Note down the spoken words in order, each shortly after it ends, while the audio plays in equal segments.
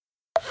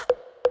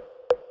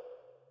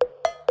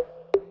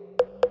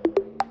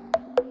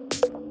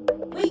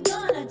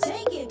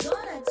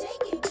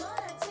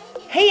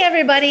Hey,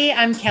 everybody,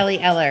 I'm Kelly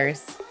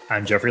Ellers.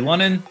 I'm Jeffrey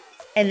Lunnan.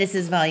 And this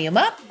is Volume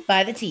Up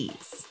by the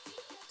Tees.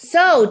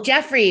 So,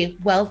 Jeffrey,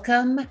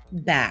 welcome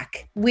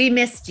back. We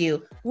missed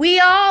you. We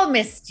all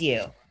missed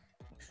you.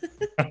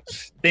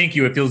 Thank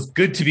you. It feels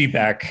good to be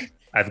back.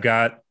 I've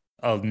got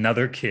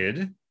another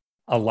kid,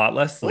 a lot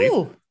less sleep.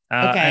 Ooh,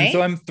 okay. And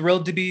so I'm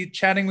thrilled to be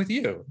chatting with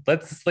you.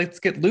 Let's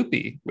get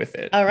loopy with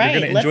it. All right.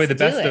 You're going to enjoy the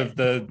best of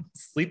the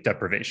sleep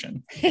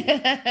deprivation.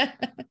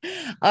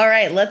 All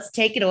right. Let's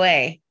take it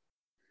away.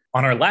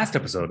 On our last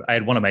episode, I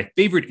had one of my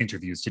favorite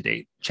interviews to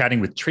date,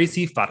 chatting with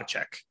Tracy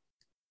Fadacek.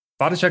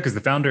 Fadacek is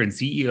the founder and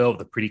CEO of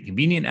the Pretty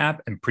Convenient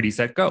app and Pretty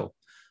Set Go.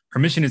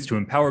 Her mission is to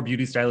empower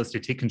beauty stylists to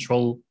take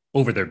control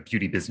over their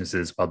beauty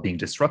businesses while being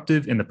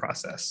disruptive in the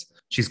process.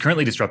 She's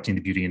currently disrupting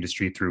the beauty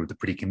industry through the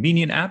Pretty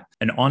Convenient app,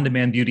 an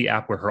on-demand beauty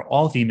app where her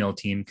all-female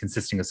team,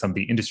 consisting of some of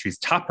the industry's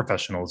top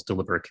professionals,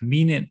 deliver a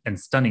convenient and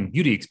stunning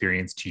beauty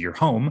experience to your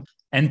home,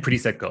 and Pretty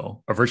Set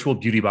Go, a virtual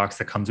beauty box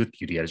that comes with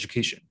beauty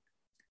education.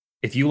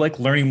 If you like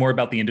learning more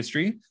about the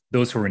industry,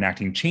 those who are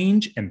enacting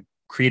change and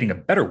creating a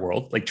better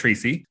world, like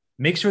Tracy,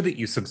 make sure that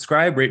you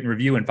subscribe, rate, and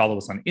review, and follow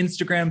us on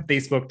Instagram,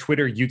 Facebook,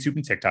 Twitter, YouTube,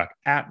 and TikTok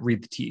at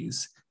Read the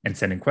Tees, and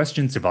send in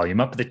questions to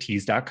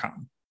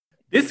volumeupthetees.com.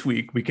 This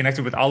week, we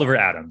connected with Oliver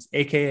Adams,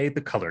 aka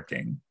the Color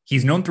King.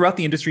 He's known throughout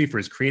the industry for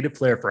his creative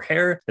flair for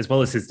hair, as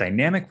well as his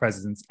dynamic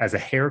presence as a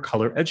hair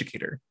color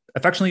educator.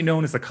 Affectionately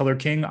known as the Color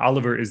King,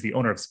 Oliver is the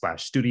owner of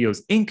Splash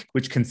Studios, Inc.,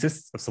 which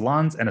consists of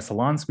salons and a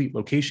salon suite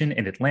location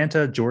in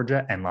Atlanta,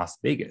 Georgia, and Las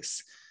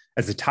Vegas.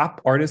 As a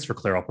top artist for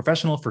Clairol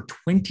Professional for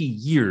 20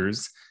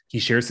 years, he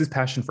shares his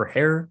passion for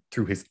hair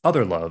through his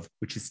other love,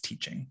 which is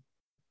teaching.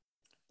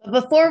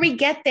 But before we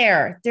get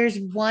there, there's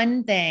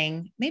one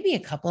thing, maybe a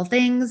couple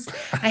things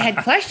I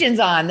had questions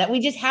on that we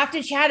just have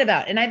to chat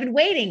about. And I've been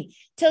waiting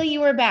till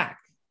you were back.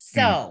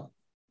 So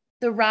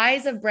the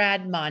rise of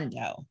Brad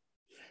Mondo.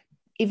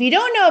 If you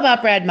don't know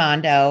about Brad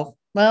Mondo,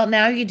 well,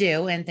 now you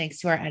do. And thanks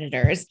to our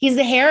editors, he's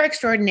the hair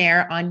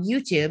extraordinaire on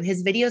YouTube.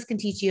 His videos can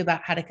teach you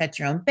about how to cut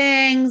your own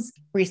bangs,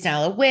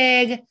 restyle a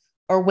wig,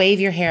 or wave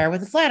your hair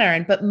with a flat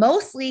iron. But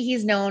mostly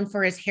he's known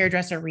for his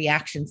hairdresser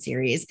reaction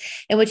series,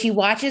 in which he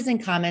watches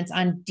and comments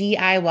on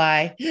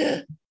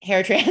DIY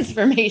hair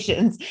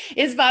transformations.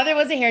 His father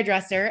was a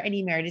hairdresser and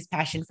he married his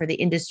passion for the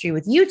industry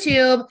with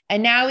YouTube.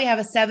 And now we have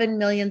a 7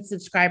 million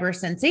subscriber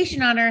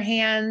sensation on our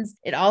hands.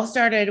 It all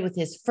started with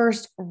his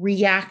first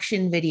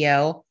reaction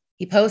video.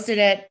 He posted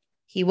it.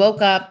 He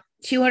woke up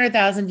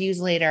 200,000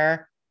 views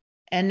later.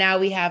 And now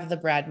we have the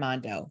Brad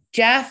Mondo.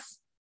 Jeff,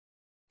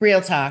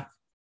 real talk.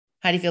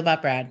 How do you feel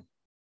about Brad?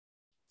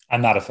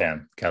 I'm not a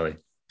fan, Kelly.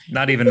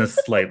 Not even a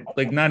slight,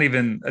 not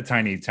even a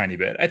tiny, tiny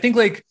bit. I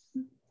think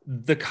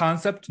the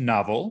concept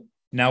novel,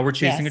 now we're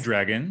chasing a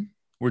dragon.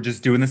 We're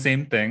just doing the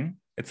same thing.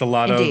 It's a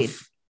lot. And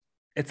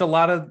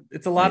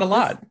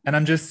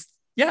I'm just,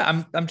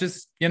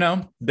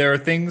 there are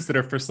things that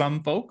are for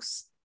some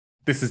folks.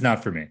 This is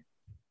not for me.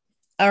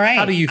 All right.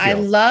 How do you feel?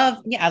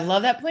 I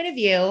love that point of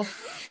view.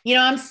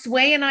 I'm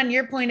swaying on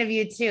your point of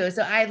view too.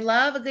 So I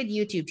love a good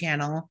YouTube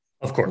channel.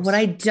 Of course. What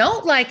I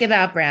don't like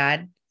about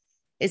Brad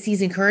is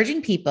he's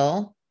encouraging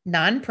people,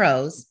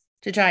 non-pros,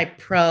 to try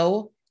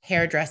pro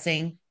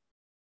hairdressing,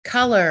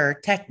 color,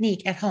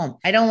 technique at home.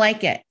 I don't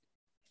like it.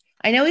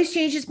 I know he's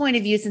changed his point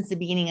of view since the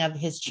beginning of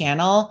his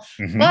channel,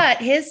 but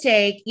his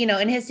take,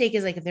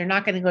 is like, if they're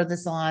not going to go to the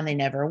salon, they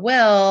never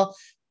will.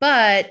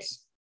 But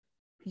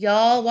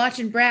y'all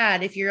watching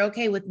Brad, if you're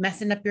okay with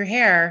messing up your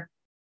hair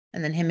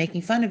and then him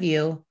making fun of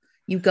you,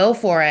 you go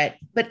for it.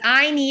 But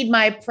I need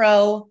my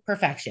pro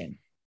perfection.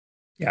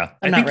 Yeah,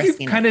 I think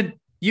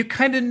you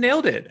kind of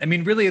nailed it. I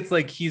mean, really, it's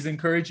like he's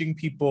encouraging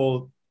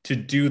people to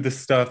do the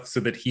stuff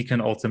so that he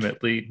can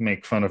ultimately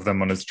make fun of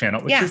them on his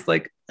channel, which is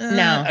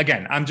no.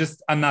 Again, I'm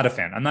not a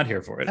fan. I'm not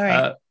here for it.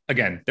 Right.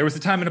 Again, there was a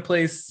time and a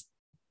place,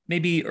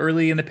 maybe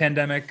early in the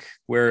pandemic,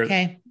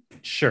 where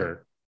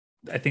sure,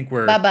 I think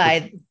we're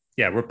bye-bye.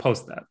 We're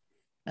post that.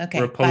 Okay,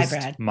 we're post bye,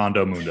 Brad.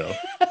 Mondo Mundo.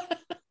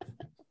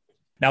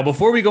 Now,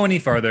 before we go any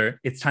farther,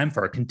 it's time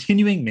for our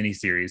continuing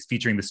mini-series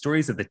featuring the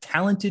stories of the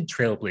talented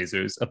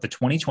trailblazers of the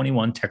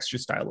 2021 Texture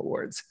Style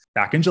Awards.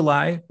 Back in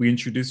July, we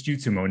introduced you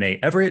to Monet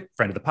Everett,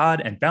 friend of the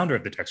pod and founder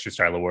of the Texture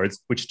Style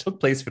Awards, which took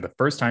place for the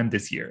first time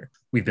this year.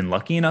 We've been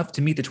lucky enough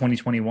to meet the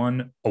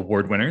 2021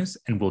 award winners,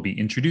 and we'll be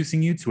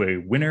introducing you to a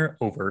winner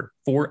over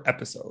 4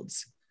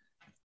 episodes.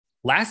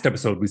 Last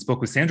episode, we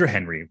spoke with Sandra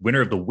Henry,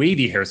 winner of the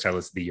Wavy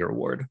Hairstylist of the Year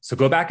award, so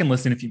go back and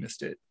listen if you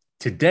missed it.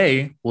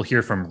 Today, we'll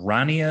hear from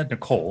Rania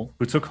Nicole,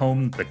 who took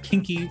home the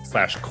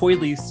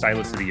Kinky/Coily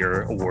Stylist of the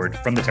Year award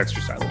from the Texture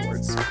Style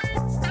Awards.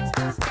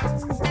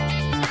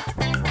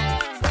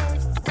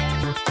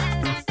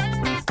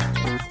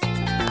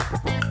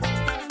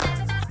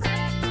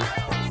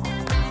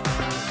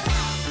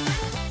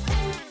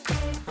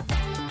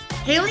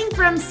 Hailing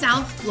from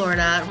South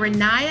Florida,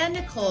 Rania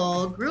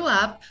Nicole grew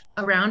up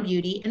around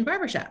beauty and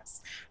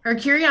barbershops. Her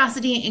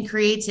curiosity and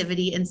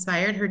creativity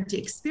inspired her to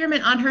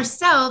experiment on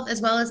herself as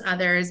well as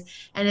others,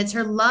 and it's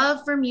her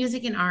love for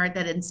music and art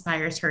that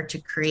inspires her to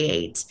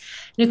create.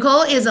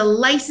 Nicole is a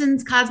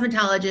licensed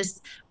cosmetologist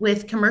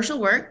with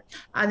commercial work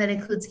that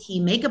includes key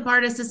makeup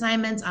artist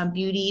assignments on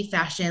beauty,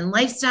 fashion,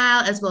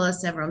 lifestyle, as well as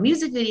several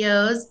music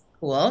videos.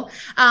 Cool.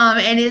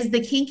 And is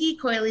the Kinky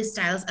Coily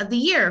Stylist of the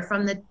Year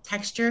from the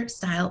Texture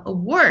Style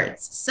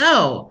Awards.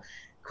 So,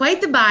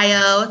 quite the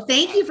bio.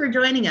 Thank you for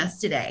joining us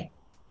today.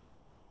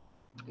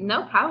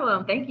 No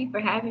problem. Thank you for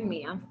having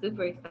me. I'm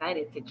super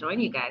excited to join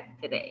you guys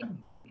today.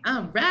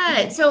 All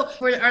right. So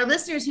for our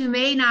listeners who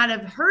may not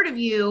have heard of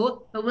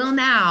you, but will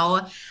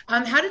now,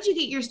 how did you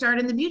get your start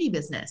in the beauty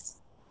business?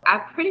 I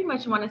pretty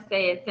much want to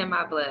say it's in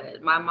my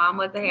blood. My mom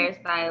was a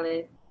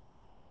hairstylist.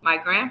 My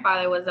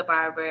grandfather was a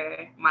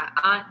barber. My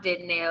aunt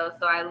did nails.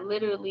 So I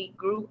literally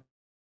grew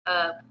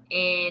up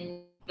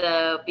in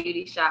the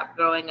beauty shop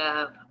growing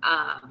up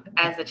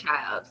as a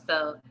child.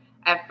 So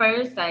at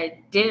first I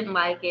didn't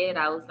like it.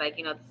 I was like,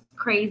 this is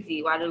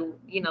crazy. Why do,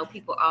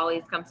 people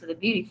always come to the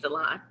beauty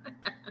salon?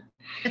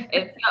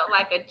 It felt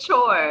like a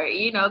chore,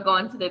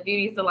 going to the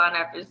beauty salon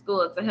after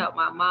school to help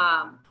my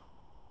mom.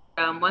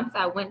 Once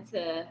I went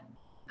to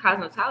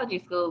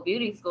cosmetology school,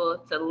 beauty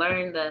school, to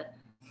learn the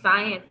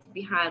science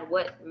behind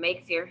what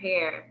makes your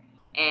hair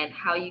and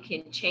how you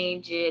can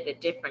change it, the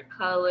different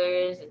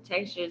colors and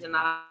textures, and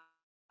all,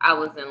 I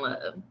was in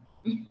love.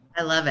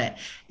 I love it.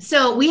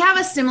 So we have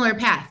a similar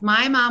path.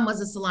 My mom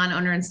was a salon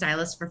owner and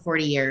stylist for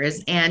 40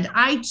 years, and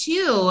I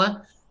too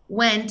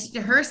went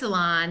to her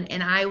salon,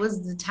 and I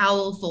was the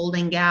towel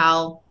folding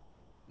gal.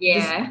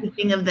 Yeah. The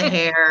sweeping of the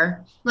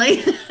hair.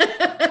 Like,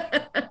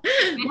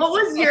 what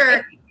was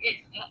your?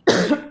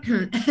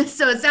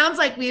 So it sounds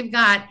like we've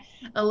got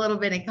a little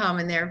bit in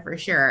common there for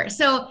sure.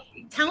 So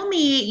tell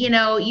me,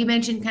 you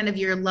mentioned kind of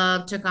your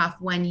love took off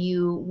when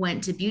you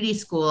went to beauty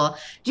school.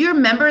 Do you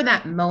remember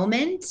that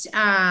moment?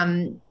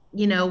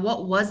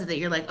 What was it that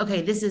you're like,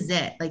 okay, this is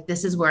it. Like,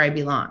 this is where I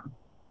belong.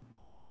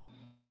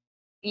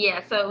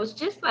 Yeah, so it was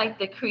just like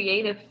the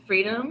creative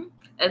freedom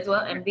as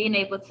well, and being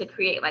able to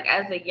create. Like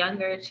as a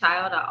younger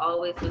child, I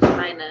always was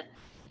trying to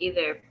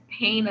either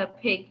paint a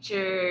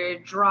picture,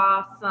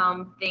 draw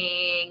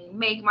something,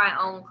 make my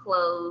own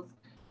clothes.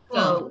 Cool.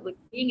 So with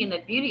being in the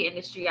beauty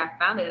industry, I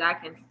found that I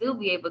can still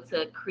be able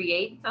to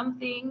create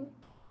something,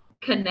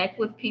 connect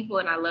with people,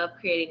 and I love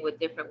creating with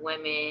different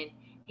women,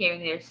 hearing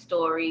their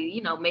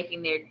story,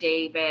 making their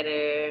day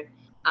better.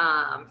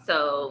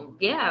 So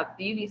yeah,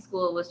 beauty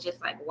school was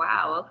just like,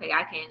 wow, okay,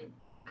 I can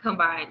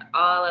combine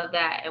all of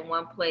that in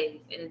one place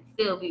and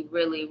still be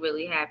really,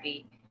 really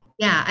happy.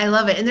 Yeah, I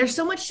love it. And there's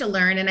so much to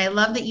learn. And I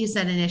love that you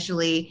said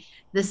initially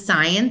the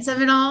science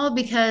of it all,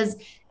 because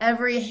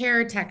every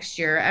hair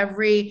texture,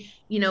 every,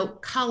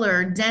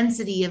 color,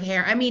 density of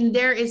hair. I mean,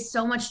 there is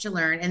so much to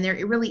learn. And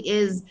it really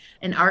is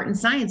an art and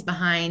science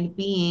behind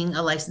being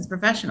a licensed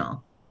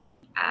professional.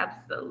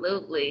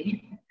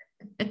 Absolutely.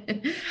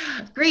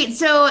 Great.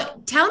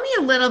 So tell me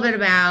a little bit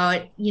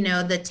about,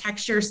 the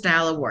Texture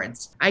Style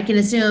Awards. I can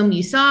assume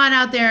you saw it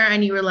out there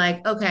and you were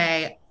like,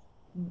 okay,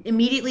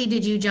 immediately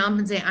did you jump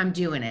and say, I'm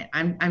doing it.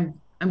 I'm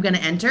going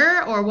to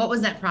enter, or what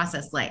was that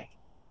process like?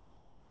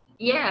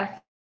 Yes,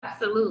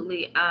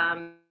 absolutely.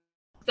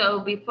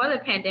 So before the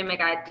pandemic,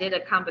 I did a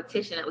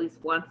competition at least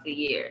once a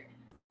year.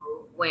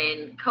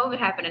 When COVID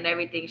happened and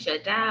everything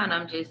shut down,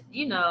 I'm just,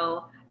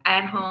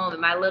 at home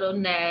in my little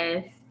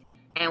nest.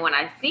 And when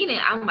I seen it,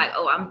 I'm like,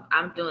 oh,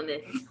 I'm doing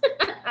this.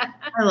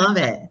 I love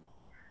it.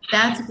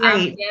 That's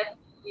great. I'm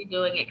definitely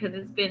doing it because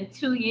it's been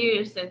 2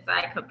 years since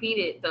I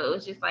competed. So it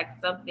was just like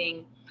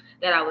something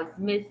that I was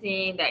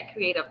missing, that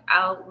creative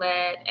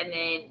outlet. And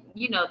then,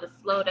 the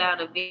slowdown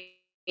of being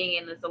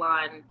in the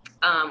salon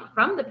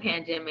from the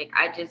pandemic,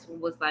 I just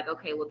was like,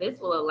 okay, well, this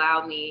will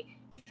allow me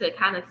to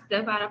kind of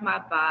step out of my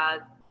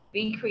box,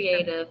 be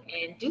creative,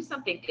 and do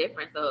something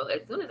different. So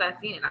as soon as I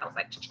seen it, I was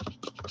like,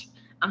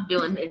 I'm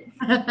doing this.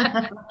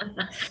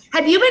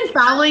 Have you been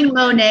following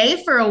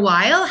Monet for a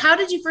while? How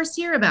did you first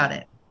hear about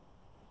it?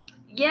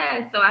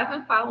 Yeah, so I've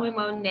been following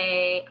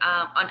Monet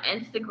on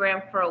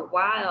Instagram for a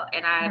while.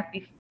 And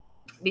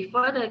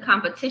before the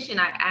competition,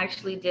 I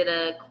actually did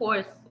a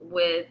course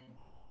with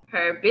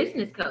her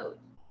business coach.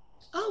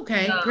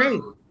 Okay, great.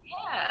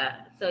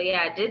 Yeah,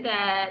 I did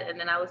that. And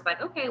then I was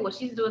like, okay, well,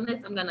 she's doing this.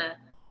 I'm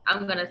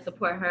gonna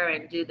support her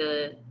and do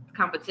the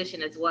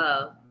competition as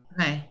well.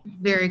 Okay,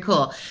 very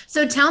cool.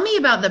 So tell me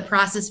about the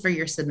process for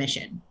your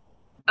submission.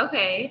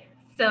 Okay,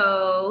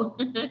 so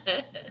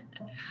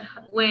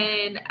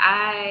when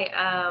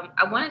I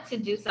wanted to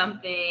do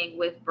something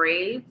with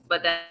braids,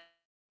 but that's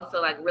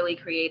also like really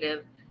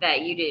creative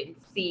that you didn't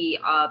see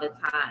all the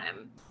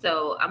time.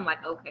 So I'm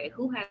like, okay,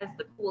 who has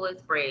the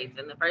coolest braids?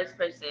 And the first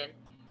person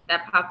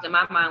that popped in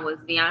my mind was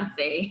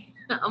Beyonce.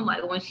 I'm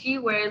like, when she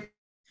wears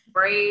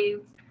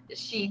braids,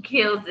 she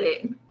kills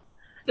it.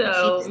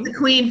 So she's the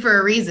queen for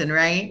a reason,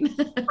 right?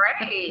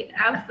 Right,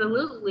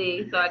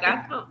 absolutely. So I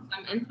got some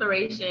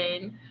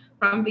inspiration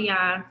from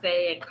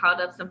Beyonce and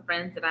called up some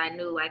friends that I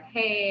knew, like,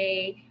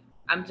 hey,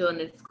 I'm doing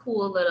this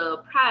cool little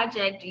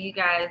project. Do you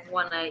guys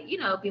want to,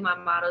 be my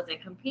models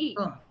and compete?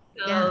 Cool.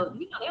 So, Yeah.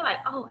 They're like,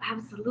 oh,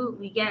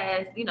 absolutely,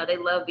 yes. They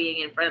love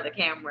being in front of the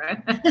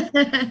camera.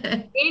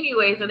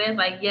 Anyway, so they're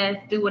like, yes,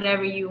 do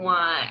whatever you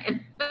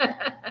want.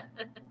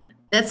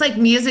 That's like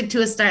music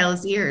to a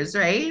stylist's ears,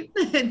 right?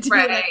 Do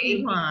whatever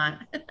you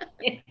want.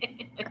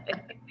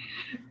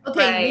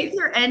 Okay, Right. with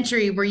your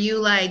entry, were you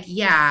like,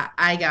 yeah,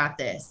 I got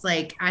this.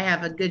 Like, I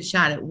have a good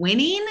shot at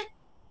winning?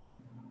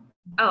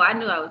 Oh, I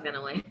knew I was going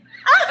to win.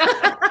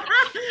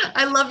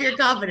 I love your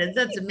confidence.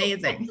 That's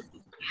amazing.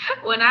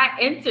 When I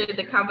entered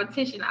the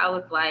competition, I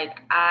was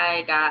like,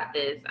 I got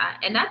this.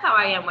 And that's how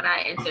I am when I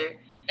enter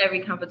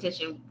every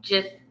competition,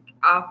 just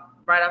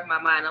right off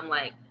my mind. I'm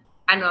like,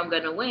 I know I'm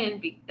going to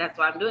win. That's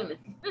why I'm doing this.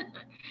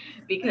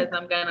 Because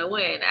I'm going to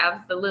win.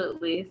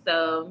 Absolutely.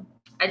 So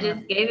I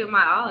just gave it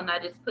my all, and I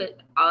just put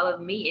all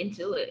of me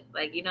into it.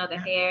 Like, the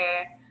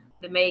hair,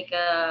 the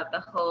makeup, the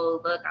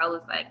whole look. I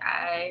was like,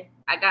 I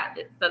got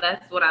this. So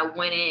that's what I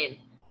went in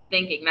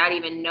thinking, not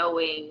even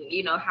knowing,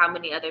 how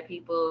many other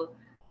people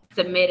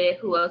submitted,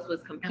 who else was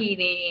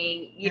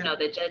competing,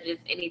 the judges,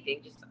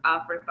 anything, just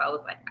offer. So I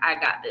was like, I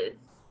got this.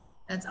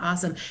 That's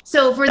awesome.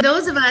 So for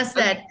those of us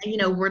that,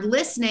 we're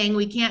listening,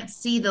 we can't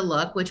see the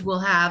look, which we'll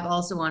have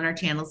also on our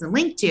channels and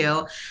link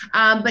to,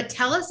 but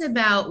tell us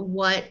about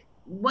what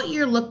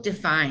your look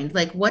defined.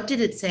 Like, what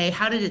did it say?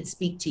 How did it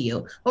speak to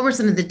you? What were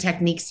some of the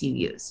techniques you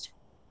used?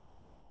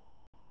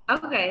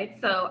 Okay,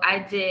 so I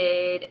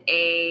did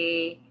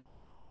a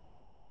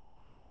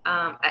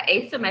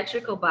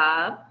asymmetrical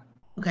bob.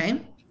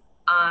 Okay.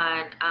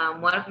 On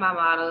one of my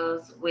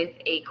models with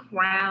a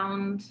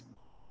crowned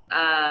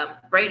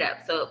braid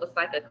up. So it was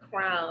like a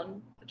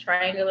crown, a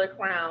triangular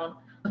crown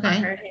on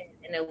her head,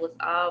 and it was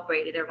all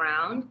braided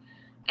around.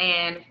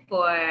 And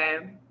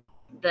for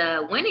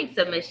the winning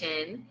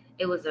submission,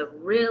 it was a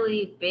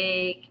really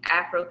big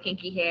Afro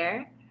kinky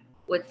hair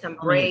with some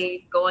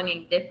braids going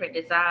in different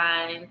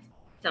designs,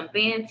 some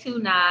Bantu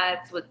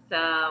knots with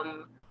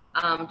some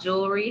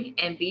jewelry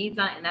and beads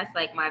on it. And that's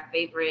like my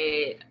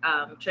favorite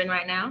trend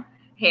right now.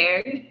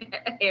 Hair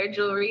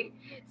jewelry.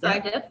 So I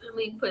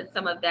definitely put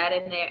some of that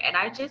in there. And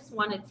I just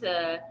wanted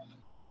to,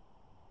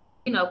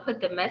 put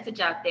the message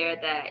out there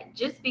that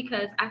just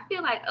because I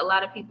feel like a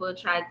lot of people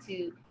try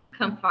to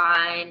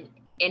confine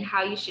in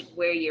how you should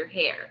wear your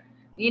hair.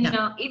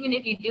 Even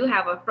if you do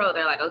have a fro,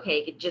 they're like, okay,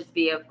 it could just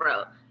be a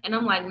fro. And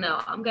I'm like,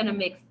 no, I'm going to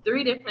mix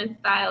 3 different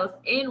styles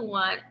in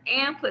one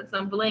and put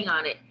some bling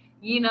on it.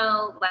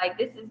 Like,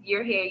 this is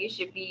your hair. You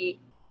should be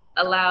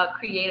allowed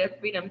creative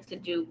freedom to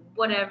do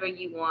whatever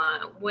you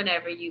want,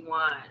 whenever you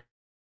want,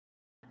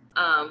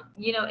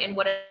 in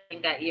whatever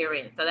that you're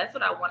in. So that's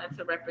what I wanted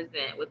to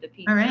represent with the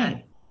piece. All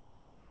right.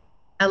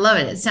 I love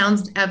it. It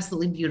sounds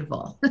absolutely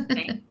beautiful.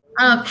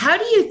 How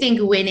do you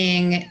think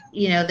winning,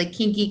 the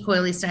Kinky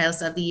Coily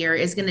Stylist of the Year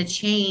is going to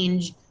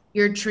change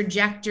your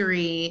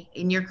trajectory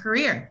in your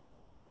career?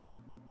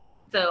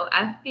 So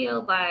I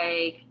feel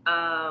like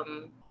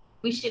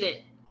we shouldn't,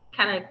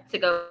 kind of to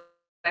go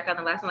back on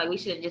the last one, like we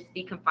shouldn't just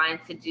be confined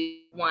to do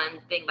one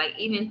thing. Like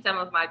even some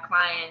of my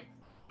clients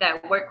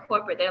that work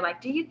corporate, they're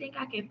like, do you think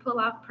I can pull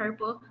off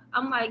purple?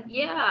 I'm like,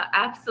 yeah,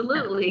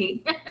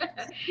 absolutely.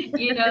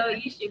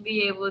 You should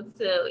be able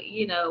to,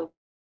 you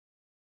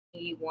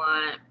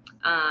want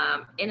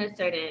in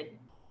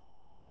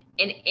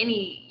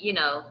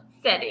any,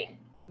 setting,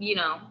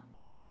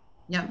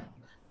 Yeah,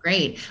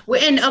 great.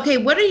 Well, and okay,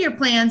 what are your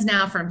plans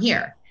now from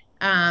here?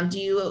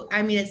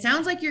 It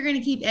sounds like you're going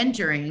to keep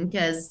entering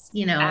because,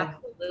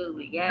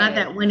 absolutely, yeah, not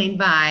that winning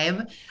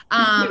vibe.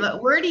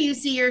 Where do you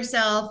see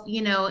yourself,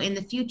 in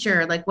the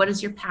future? Like, what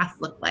does your path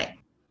look like?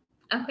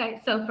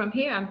 Okay, so from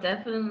here, I'm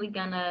definitely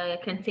gonna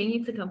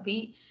continue to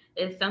compete.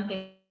 It's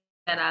something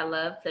that I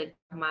love to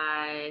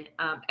my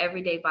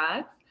everyday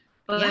vibes.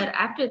 But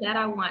after that,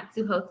 I want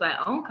to host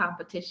my own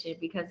competition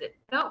because it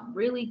felt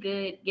really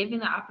good, giving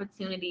the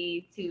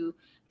opportunity to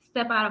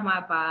step out of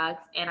my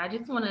box. And I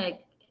just want to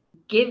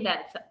give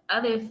that to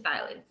other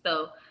stylists.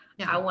 So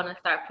I want to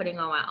start hosting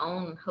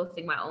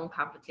my own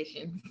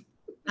competitions.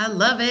 I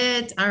love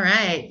it. All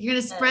right. You're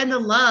going to spread the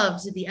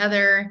love to the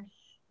other,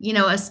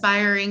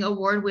 aspiring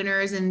award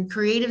winners and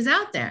creatives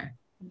out there.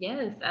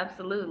 Yes,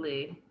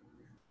 absolutely.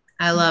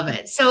 I love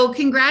it. So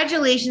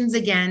congratulations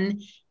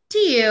again to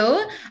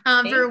you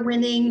for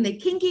winning the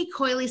Kinky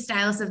Coily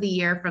Stylist of the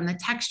Year from the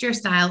Texture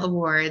Style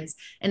Awards.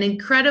 An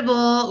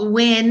incredible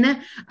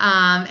win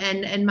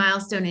and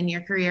milestone in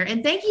your career.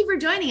 And thank you for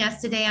joining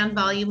us today on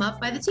Volume Up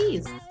by the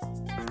Tease.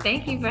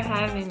 Thank you for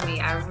having me.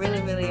 I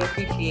really, really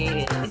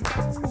appreciate it.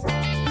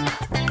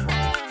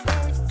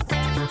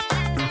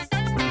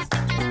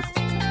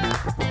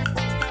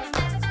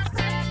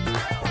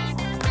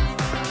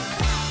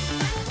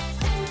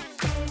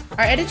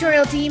 Our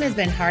editorial team has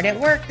been hard at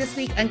work this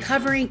week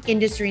uncovering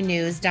industry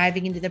news,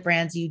 diving into the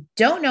brands you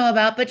don't know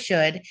about but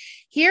should.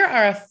 Here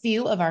are a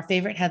few of our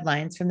favorite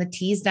headlines from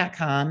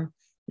thetease.com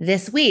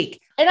this week.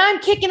 And I'm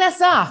kicking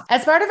us off.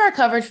 As part of our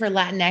coverage for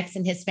Latinx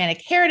and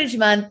Hispanic Heritage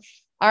Month,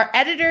 our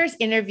editors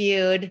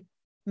interviewed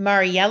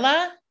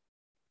Mariela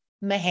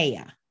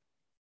Mejia.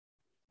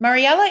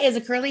 Mariella is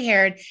a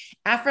curly-haired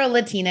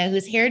Afro-Latina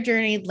whose hair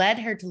journey led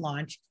her to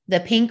launch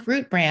the Pink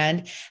Root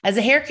brand as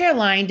a hair care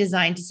line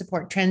designed to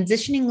support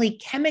transitioningly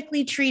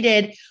chemically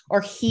treated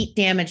or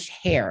heat-damaged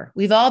hair.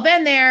 We've all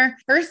been there.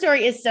 Her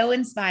story is so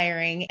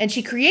inspiring, and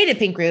she created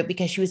Pink Root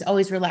because she was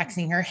always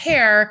relaxing her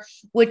hair,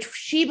 which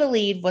she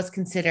believed was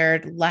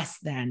considered less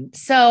than.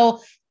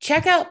 So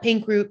check out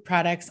Pink Root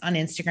products on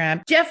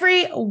Instagram.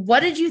 Jeffrey,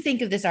 what did you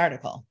think of this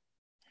article?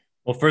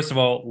 Well, first of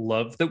all,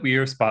 love that we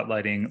are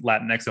spotlighting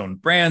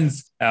Latinx-owned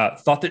brands.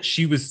 Thought that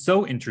she was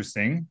so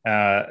interesting.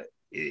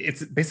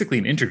 It's basically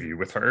an interview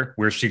with her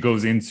where she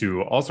goes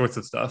into all sorts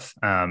of stuff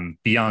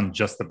beyond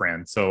just the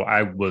brand. So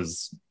I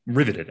was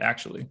riveted,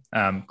 actually.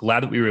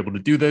 Glad that we were able to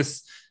do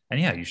this. And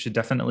yeah, you should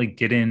definitely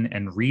get in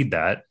and read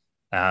that,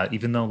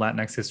 even though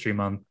Latinx History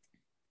Month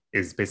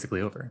is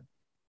basically over.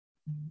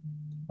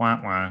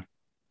 Wah, wah.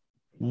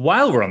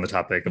 While we're on the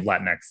topic of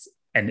Latinx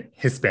and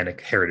Hispanic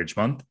Heritage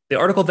Month, the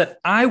article that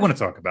I want to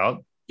talk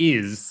about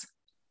is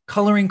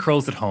coloring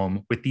curls at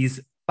home with these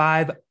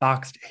 5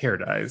 boxed hair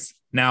dyes.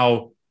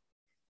 Now,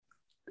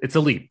 it's a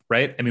leap,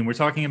 right? I mean, we're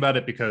talking about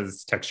it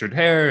because textured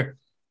hair,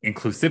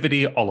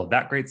 inclusivity, all of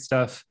that great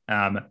stuff.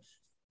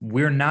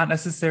 We're not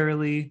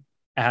necessarily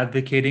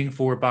advocating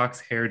for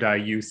box hair dye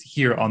use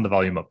here on the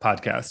Volume Up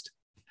podcast.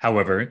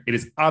 However, it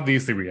is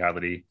obviously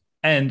reality.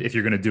 And if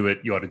you're going to do it,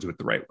 you ought to do it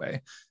the right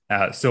way.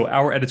 So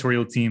our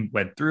editorial team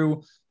went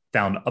through,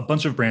 found a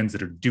bunch of brands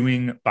that are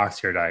doing box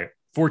hair dye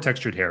for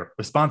textured hair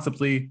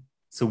responsibly.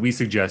 So we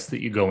suggest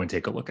that you go and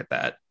take a look at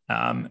that.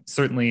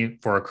 Certainly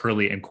for our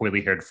curly and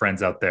coily haired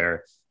friends out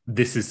there,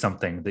 this is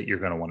something that you're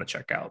going to want to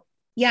check out.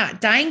 Yeah,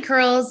 dyeing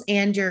curls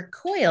and your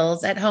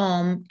coils at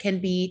home can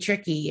be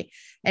tricky.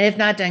 And if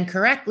not done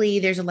correctly,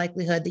 there's a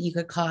likelihood that you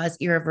could cause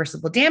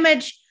irreversible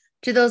damage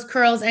to those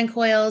curls and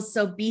coils.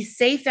 So be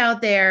safe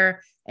out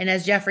there. And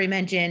as Jeffrey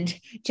mentioned,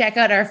 check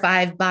out our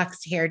 5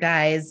 boxed hair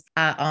dyes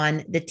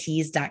on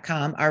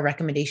thetease.com. Our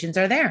recommendations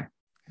are there.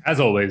 As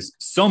always,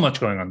 so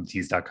much going on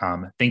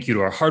thetease.com. Thank you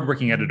to our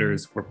hardworking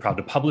editors. We're proud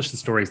to publish the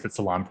stories that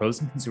salon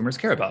pros and consumers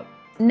care about.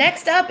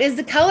 Next up is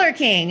the Color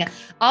King.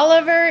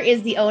 Oliver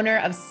is the owner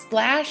of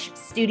Splash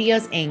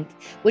Studios, Inc.,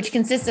 which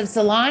consists of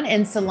salon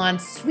and salon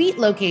suite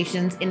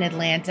locations in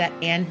Atlanta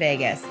and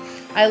Vegas.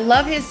 I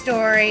love his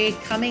story.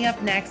 Coming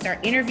up next, our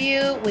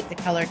interview with the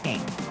Color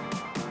King.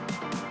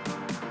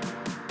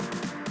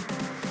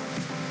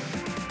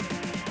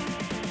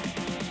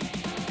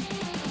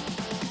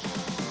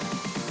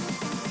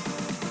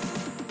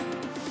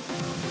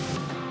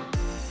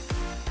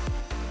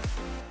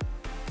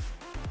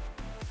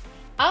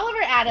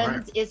 Oliver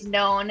Adams is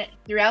known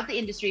throughout the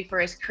industry for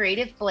his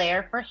creative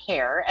flair for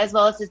hair, as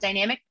well as his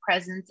dynamic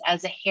presence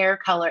as a hair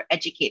color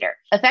educator.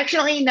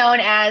 Affectionately known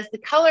as the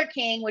Color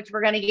King, which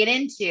we're going to get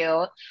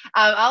into,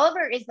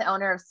 Oliver is the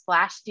owner of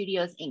Splash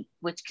Studios, Inc.,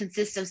 which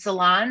consists of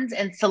salons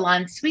and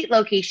salon suite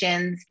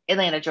locations in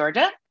Atlanta,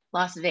 Georgia,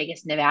 Las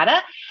Vegas,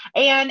 Nevada.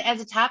 And as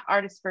a top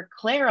artist for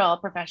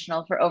Clairol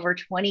Professional for over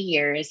 20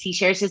 years, he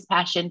shares his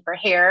passion for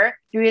hair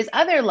through his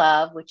other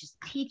love, which is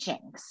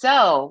teaching.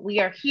 So we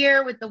are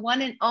here with the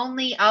one and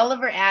only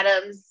Oliver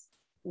Adams.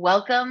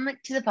 Welcome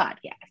to the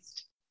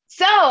podcast.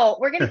 So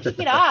we're going to kick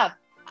it off.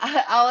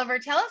 Oliver,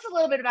 tell us a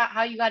little bit about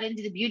how you got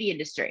into the beauty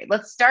industry.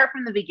 Let's start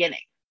from the beginning.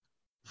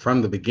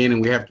 From the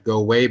beginning, we have to go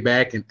way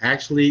back, and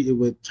actually it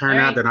would turn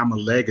out that I'm a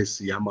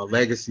legacy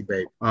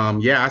baby.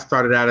 I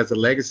started out as a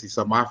legacy.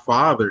 So my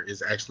father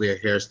is actually a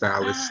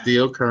hairstylist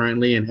still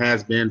currently and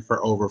has been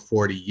for over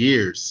 40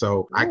 years.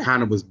 So I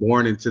kind of was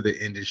born into the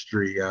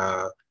industry.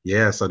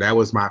 So that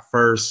was my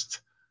first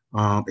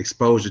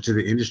exposure to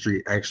the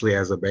industry actually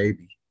as a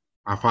baby.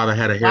 My father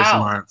had a hair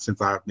salon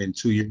since I've been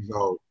 2 years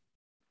old.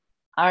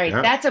 All right,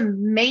 that's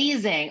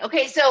amazing.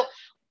 Okay, so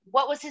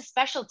what was his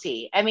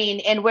specialty? I mean,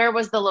 and where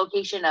was the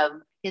location of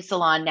his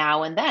salon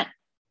now and then?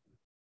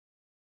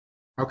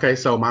 Okay,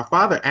 so my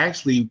father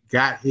actually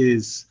got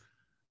his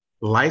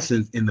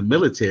license in the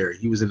military.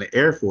 He was in the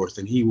Air Force,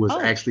 and he was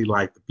actually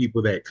like the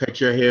people that cut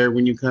your hair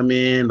when you come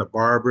in, the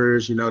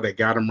barbers, that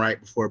got him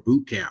right before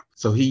boot camp.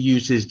 So he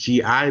used his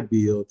GI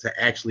Bill to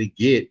actually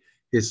get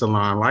his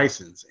salon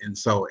license. And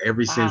so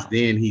ever since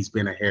then, he's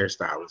been a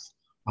hairstylist.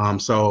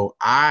 So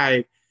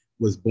I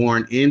was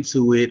born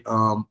into it.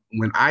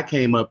 When I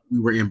came up, we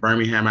were in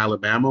Birmingham,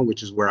 Alabama,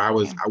 which is where I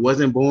was. I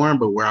wasn't born,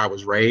 but where I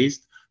was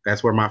raised.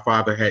 That's where my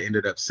father had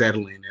ended up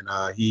settling,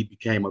 and he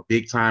became a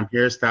big time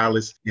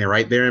hairstylist. And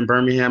right there in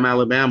Birmingham,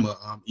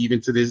 Alabama,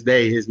 even to this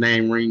day, his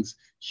name rings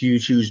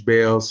huge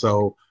bells.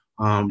 So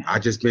I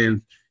just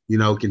been,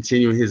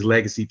 continuing his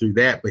legacy through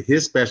that. But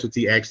his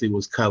specialty actually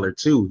was color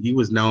too. He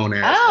was known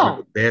as one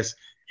of the best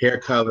hair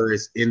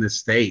colorists in the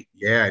state.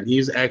 Yeah, and he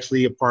was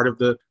actually a part of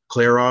the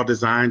Clairol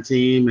design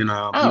team, and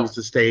he was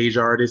the stage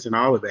artist and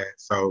all of that.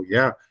 So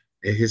yeah,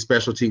 his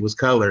specialty was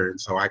color, and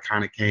so I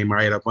kind of came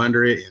right up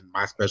under it, and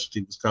my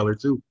specialty was color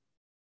too.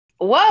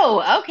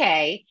 Whoa,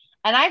 okay.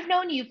 And I've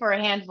known you for a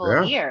handful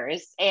of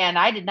years, and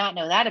I did not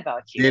know that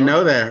about you. Didn't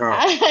know that,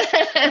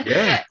 huh?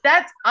 Yeah.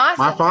 That's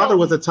awesome. My father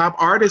was a top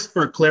artist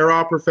for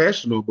Clairol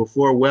Professional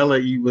before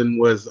Wella even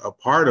was a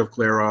part of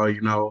Clairol,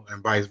 you know,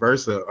 and vice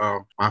versa.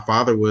 My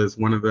father was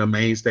one of the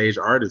main stage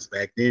artists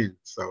back then.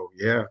 So,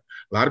 yeah,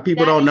 a lot of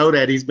people don't know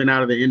that. He's been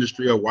out of the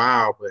industry a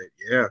while, but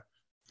yeah,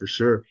 for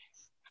sure.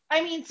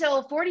 I mean,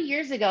 so 40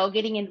 years ago,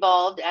 getting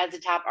involved as a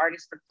top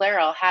artist for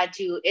Clairol had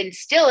to, and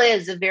still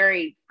is, a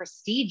very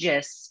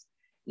prestigious,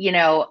 you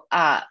know,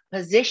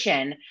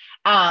 position.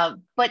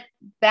 But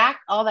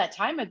back all that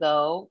time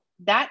ago,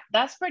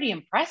 that's pretty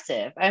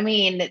impressive. I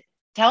mean,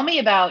 tell me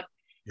about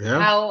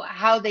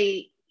how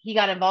he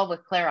got involved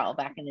with Clairol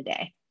back in the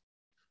day.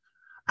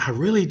 I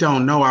really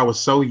don't know. I was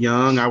so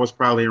young. I was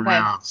probably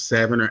around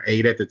 7 or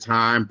 8 at the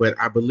time. But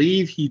I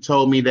believe he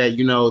told me that,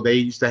 you know, they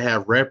used to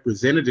have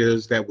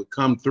representatives that would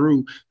come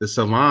through the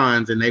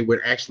salons and they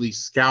would actually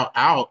scout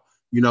out,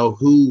 you know,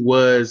 who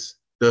was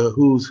the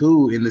who's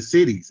who in the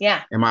cities.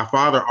 Yeah. And my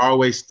father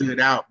always stood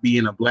out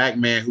being a Black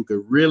man who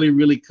could really,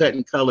 really cut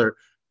and color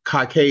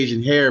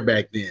Caucasian hair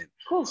back then.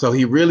 Cool. So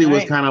he really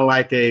was kind of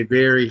like a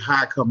very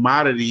hot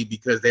commodity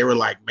because they were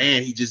like,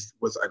 man, he just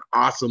was an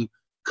awesome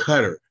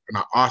cutter and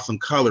an awesome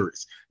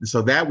colorist. And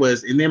so that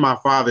was, and then my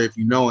father, if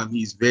you know him,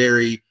 he's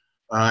very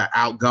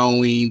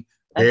outgoing,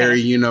 very,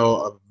 you know,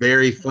 a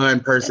very fun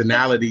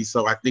personality.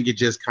 So I think it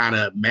just kind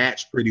of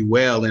matched pretty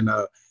well. And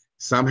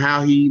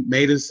somehow he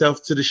made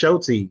himself to the show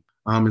team.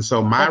 And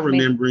so my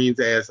rememberings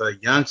as a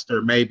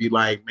youngster, maybe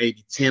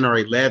 10 or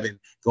 11,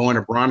 going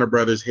to Bronner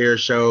Brothers hair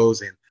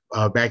shows.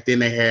 And back then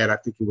they had, I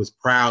think it was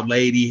Proud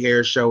Lady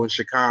hair show in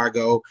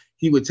Chicago.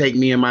 He would take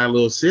me and my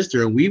little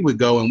sister and we would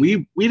go, and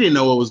we didn't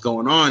know what was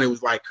going on. It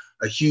was like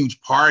a huge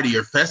party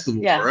or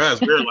festival for us.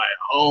 We were like,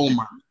 oh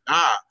my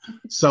God.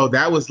 So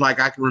that was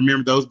like, I can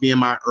remember those being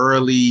my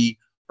early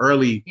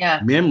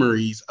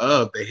memories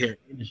of the hair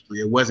industry.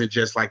 It wasn't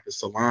just like the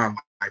salon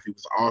life. It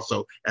was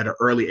also at an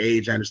early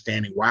age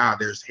understanding, wow,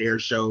 there's hair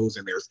shows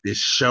and there's this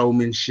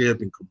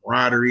showmanship and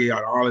camaraderie and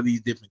all of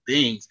these different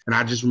things. And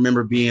I just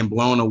remember being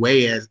blown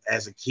away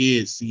as a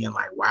kid, seeing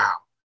like, wow,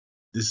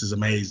 this is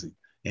amazing.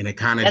 And it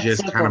kind of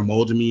just kind of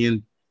molded me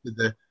into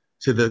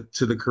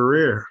the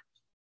career.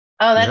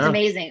 Oh, that's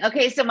amazing.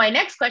 Okay, so my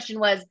next question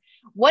was,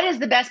 what is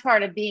the best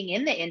part of being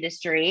in the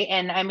industry?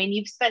 And I mean,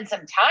 you've spent some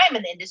time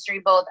in the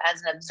industry, both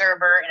as an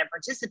observer and a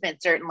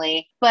participant,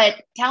 certainly.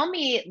 But tell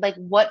me, like,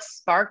 what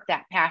sparked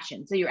that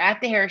passion? So you're at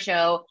the hair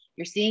show,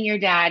 you're seeing your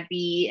dad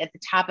be at the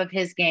top of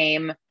his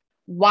game.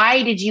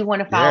 Why did you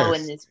want to follow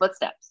in his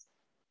footsteps?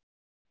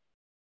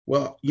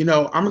 Well, you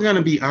know, I'm going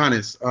to be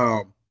honest.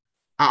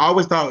 I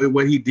always thought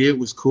what he did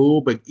was cool,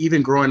 but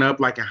even growing up,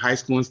 like in high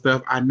school and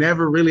stuff, I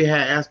never really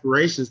had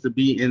aspirations to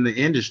be in the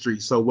industry.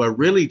 So what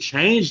really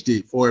changed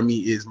it for me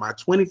is my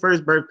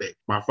 21st birthday.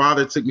 My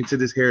father took me to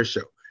this hair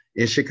show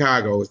in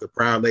Chicago. It was the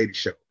Proud Lady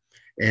show.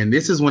 And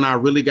this is when I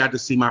really got to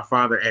see my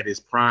father at his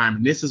prime.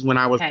 And this is when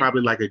I was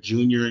probably like a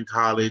junior in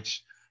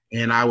college.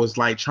 And I was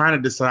like trying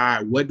to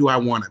decide, what do I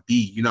want to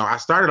be? You know, I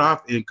started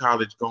off in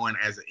college going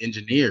as an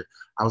engineer.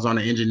 I was on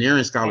an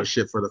engineering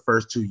scholarship for the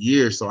first 2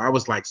 years. So I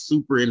was like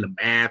super into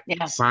math,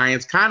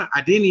 science,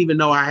 I didn't even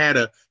know I had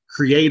a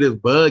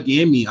creative bug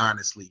in me,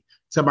 honestly.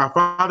 So my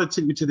father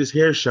took me to this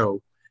hair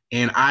show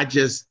and I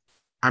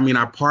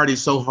partied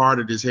so hard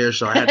at this hair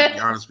show. I had to be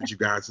honest with you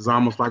guys. It's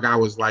almost like I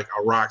was like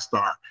a rock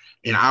star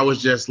and I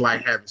was just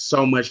like having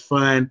so much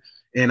fun.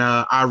 And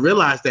I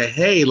realized that,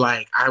 hey,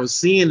 like I was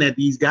seeing that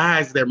these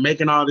guys, they're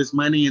making all this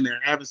money and they're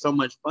having so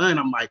much fun.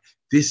 I'm like,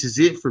 this is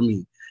it for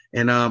me.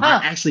 And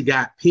I actually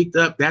got picked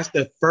up. That's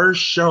the first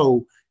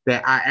show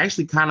that I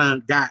actually kind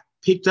of got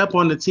picked up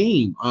on the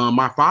team.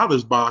 My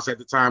father's boss at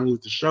the time, who was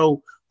the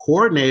show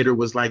coordinator,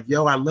 was like,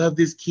 yo, I love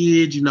this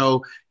kid. You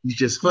know, he's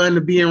just fun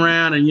to be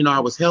around. And, you know, I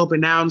was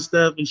helping out and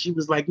stuff. And she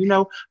was like, you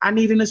know, I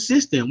need an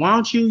assistant. Why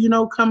don't you, you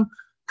know, come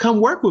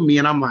work with me?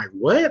 And I'm like,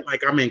 what?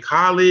 Like, I'm in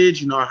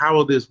college, you know, how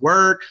will this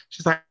work?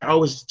 She's like,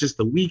 oh, it's just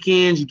the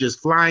weekends. You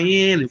just fly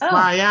in and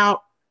fly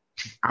out.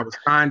 I was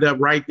signed up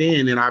right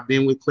then, and I've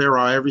been with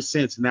Clairol ever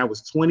since, and that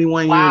was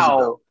 21 years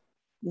ago.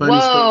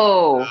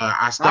 Whoa!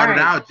 I started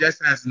out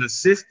just as an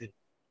assistant.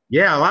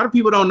 Yeah, a lot of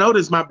people don't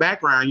notice my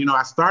background. You know,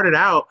 I started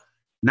out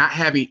not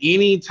having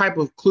any type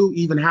of clue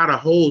even how to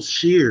hold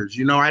shears.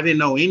 You know, I didn't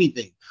know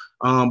anything,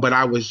 but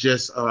I was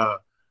just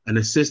an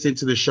assistant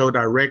to the show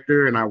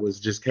director, and I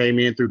just came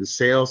in through the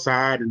sales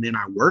side, and then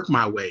I worked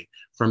my way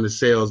from the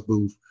sales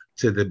booth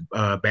to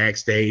the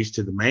backstage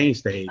to the main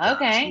stage.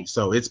 Okay. Honestly.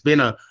 So it's been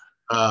a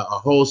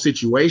whole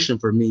situation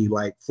for me,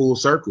 like full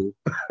circle.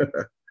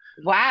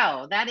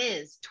 Wow, that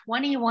is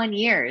 21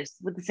 years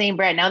with the same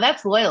brand. Now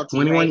that's loyalty.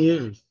 21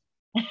 years.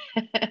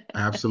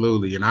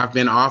 Absolutely. And I've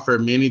been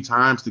offered many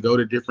times to go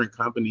to different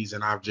companies,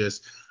 and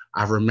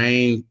I've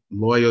remained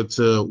loyal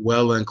to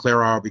Wella and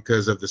Clairol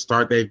because of the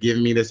start they've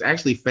given me. That's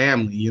actually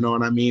family, you know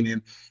what I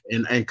mean?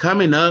 And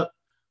coming up,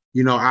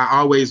 you know, I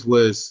always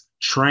was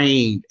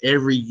trained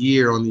every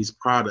year on these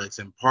products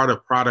and part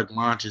of product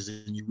launches,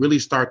 and you really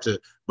start to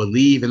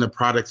believe in the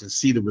products and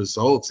see the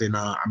results. And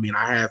I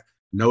have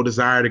no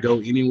desire to go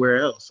anywhere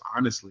else.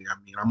 Honestly, I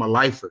mean, I'm a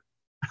lifer.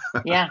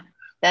 Yeah,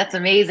 that's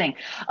amazing.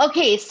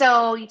 Okay,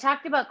 so you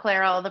talked about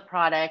Clairol, the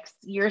products.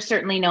 You're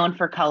certainly known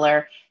for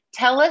color.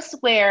 Tell us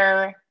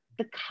where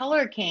the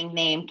Color King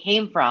name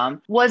came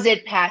from. Was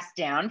it passed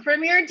down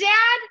from your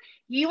dad?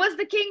 He was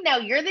the king, now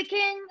you're the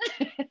king.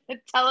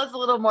 Tell us a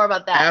little more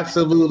about that.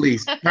 Absolutely,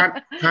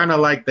 kind of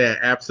like that.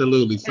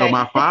 Absolutely. So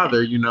my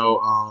father,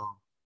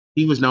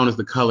 he was known as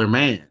the Color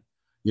Man.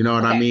 You know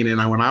what I mean?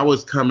 And when I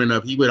was coming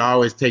up, he would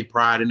always take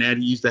pride in that.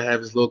 He used to have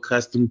his little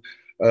custom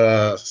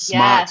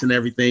smocks and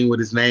everything with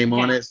his name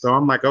on it. So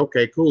I'm like,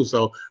 okay, cool.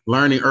 So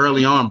learning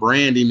early on,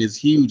 branding is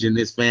huge in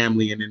this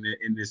family and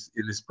in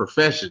this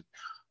profession.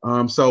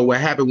 So what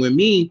happened with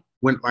me,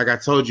 when, like I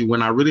told you,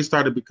 when I really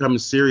started becoming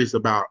serious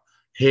about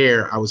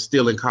hair, I was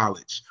still in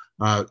college,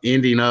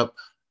 ending up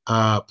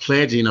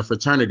pledging a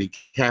fraternity,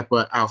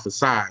 Kappa Alpha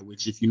Psi,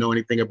 which, if you know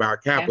anything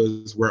about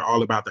Kappas, we're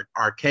all about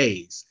our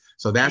Ks.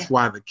 So that's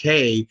why the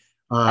K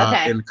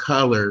in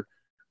color,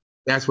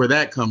 that's where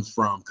that comes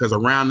from. Because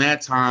around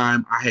that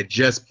time, I had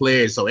just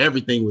pledged, so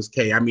everything was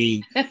K. I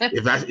mean,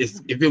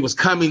 if it was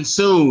coming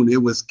soon,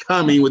 it was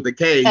coming with the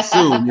K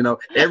soon. You know,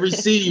 every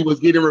C was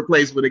getting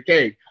replaced with a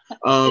K.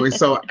 And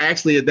so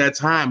actually at that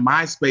time,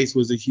 MySpace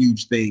was a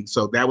huge thing.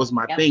 So that was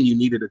my thing. You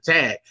needed a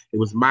tag. It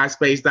was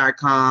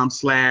myspace.com/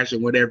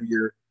 and whatever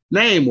your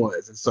name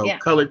was. And so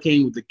Color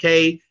King with the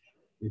K,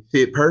 it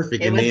fit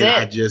perfect. And then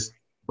I just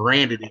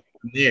branded it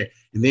from there.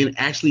 And then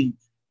actually,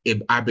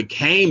 I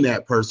became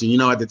that person. You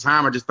know, at the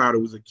time, I just thought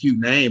it was a cute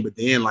name, but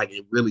then like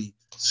it really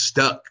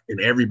stuck and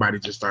everybody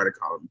just started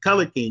calling me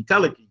Color King,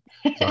 Color King.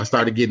 So I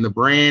started getting the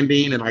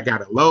branding and I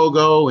got a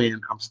logo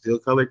and I'm still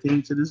Color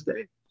King to this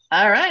day.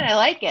 All right. I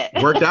like it.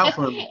 It worked out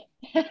for me.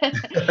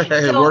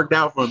 It worked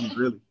out for me,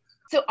 really.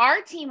 So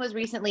our team was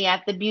recently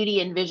at the Beauty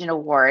and Vision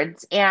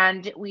Awards,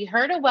 and we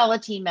heard a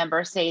Wella team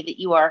member say that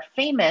you are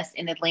famous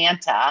in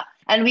Atlanta.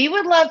 And we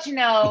would love to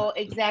know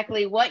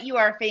exactly what you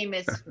are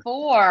famous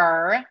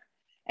for.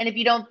 And if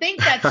you don't think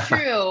that's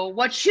true,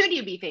 what should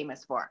you be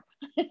famous for?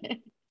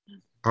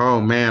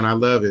 Oh, man, I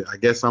love it. I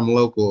guess I'm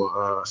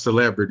local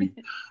celebrity.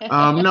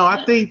 No,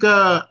 I think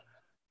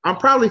I'm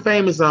probably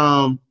famous.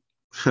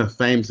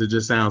 Famous, it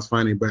just sounds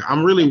funny, but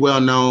I'm really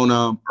well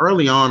known.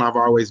 Early on, I've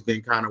always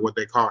been kind of what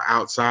they call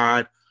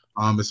outside,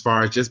 as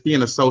far as just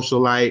being a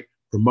socialite,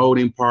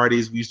 promoting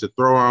parties. We used to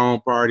throw our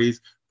own parties,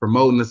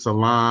 promoting the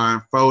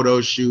salon, photo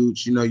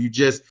shoots. You know, you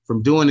just,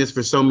 from doing this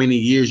for so many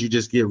years, you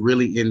just get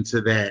really into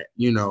that,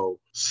 you know,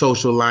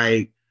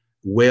 socialite,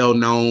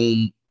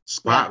 well-known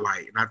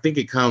spotlight. And I think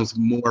it comes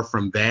more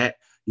from that,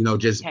 you know,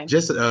 just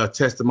a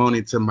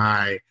testimony to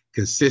my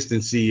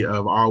consistency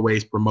of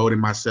always promoting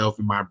myself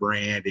and my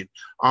brand and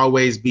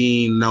always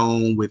being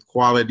known with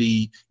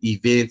quality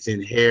events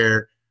and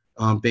hair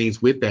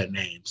things with that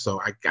name.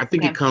 So I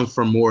think it comes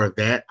from more of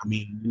that. I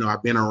mean, you know,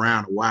 I've been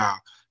around a while,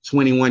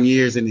 21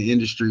 years in the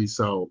industry.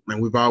 So,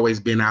 man, we've always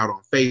been out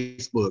on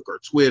Facebook or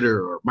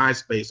Twitter or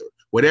MySpace or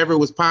whatever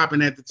was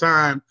popping at the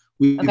time.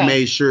 We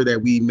made sure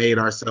that we made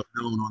ourselves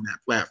known on that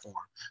platform.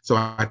 So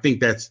I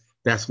think that's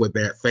what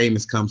that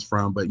famous comes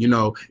from. But, you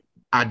know,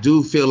 I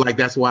do feel like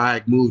that's why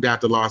I moved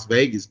out to Las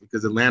Vegas,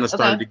 because Atlanta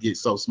started to get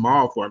so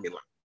small for me. Like,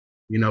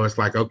 you know, it's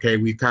like, okay,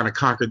 we've kind of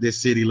conquered this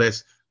city.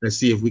 Let's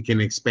see if we can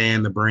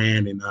expand the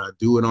brand and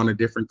do it on a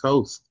different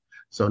coast.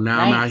 So now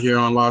I'm out here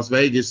on Las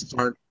Vegas,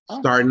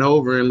 starting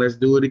over, and let's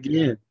do it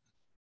again.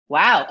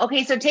 Wow.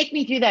 Okay, so take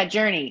me through that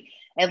journey.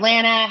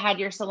 Atlanta had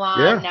your salon.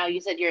 Yeah. Now you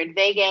said you're in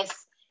Vegas.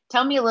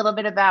 Tell me a little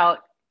bit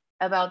about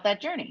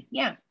that journey.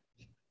 Yeah.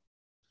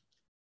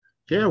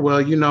 Yeah,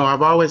 well, you know,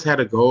 I've always had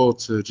a goal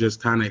to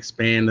just kind of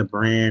expand the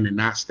brand and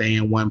not stay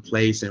in one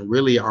place, and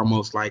really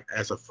almost like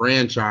as a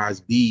franchise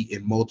be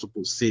in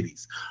multiple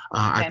cities.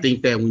 I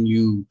think that when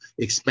you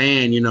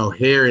expand, you know,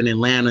 hair in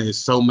Atlanta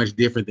is so much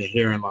different than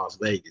hair in Las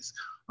Vegas.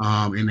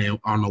 And then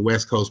on the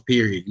West Coast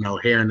period, you know,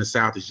 hair in the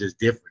South is just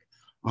different.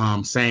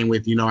 Same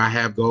with, you know, I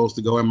have goals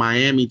to go in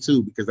Miami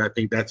too, because I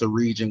think that's a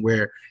region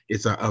where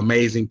it's an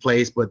amazing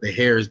place, but the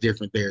hair is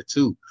different there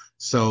too.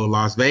 So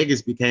Las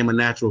Vegas became a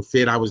natural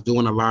fit. I was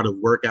doing a lot of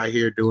work out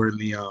here during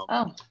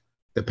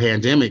the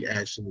pandemic,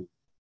 actually.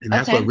 And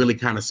that's what really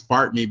kind of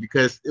sparked me,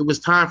 because it was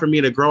time for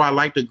me to grow. I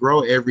like to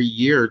grow every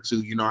year or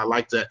two. You know, I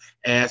like to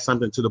add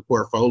something to the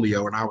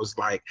portfolio. And I was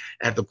like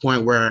at the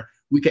point where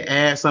we could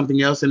add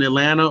something else in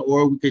Atlanta,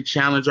 or we could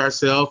challenge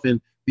ourselves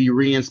and be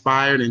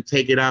re-inspired and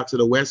take it out to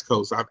the West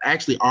Coast. I've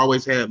actually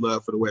always had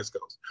love for the West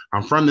Coast.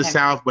 I'm from the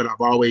South, but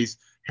I've always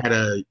had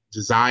a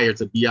desire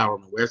to be out on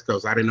the West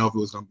Coast. I didn't know if it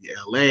was going to be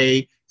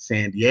LA,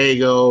 San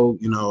Diego,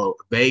 you know,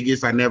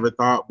 Vegas. I never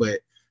thought, but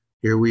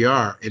here we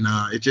are. And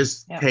it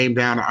just came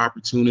down to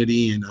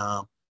opportunity and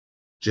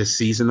just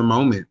seizing the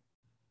moment.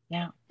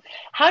 Yeah.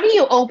 How do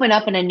you open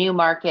up in a new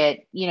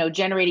market, you know,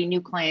 generating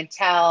new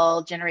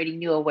clientele, generating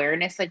new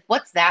awareness? Like,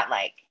 what's that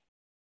like?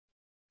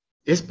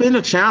 It's been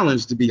a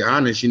challenge, to be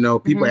honest. You know,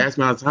 people ask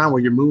me all the time, well,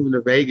 you're moving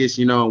to Vegas,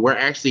 you know, we're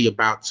actually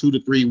about 2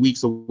 to 3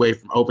 weeks away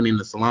from opening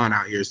the salon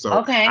out here.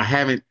 So I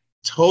haven't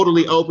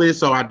totally open.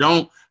 So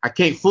I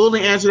can't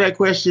fully answer that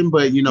question,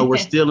 but we're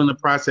still in the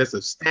process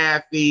of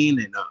staffing,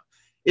 and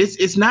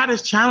it's not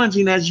as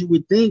challenging as you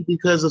would think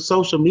because of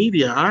social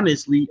media.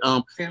 Honestly,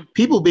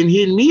 people been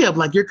hitting me up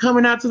like, you're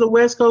coming out to the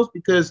West Coast,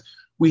 because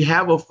we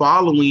have a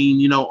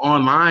following,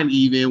 online,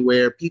 even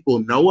where people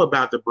know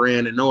about the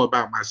brand and know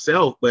about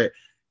myself. But,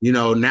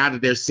 now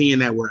that they're seeing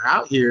that we're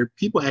out here,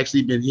 people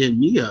actually been hitting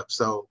me up.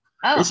 So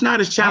it's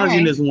not as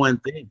challenging as one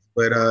thing.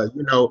 But,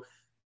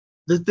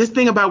 this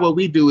thing about what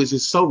we do is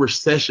it's so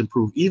recession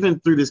proof. Even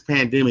through this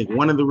pandemic,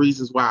 one of the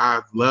reasons why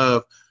I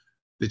love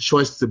the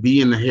choice to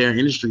be in the hair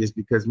industry is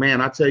because,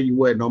 man, I tell you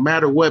what, no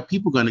matter what,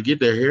 people are going to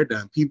get their hair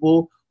done.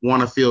 People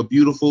want to feel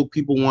beautiful.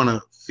 People want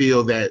to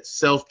feel that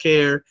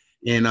self-care.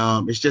 And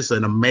it's just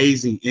an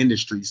amazing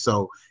industry.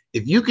 So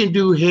if you can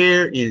do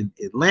hair in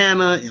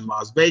Atlanta, in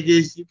Las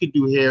Vegas, you can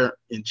do hair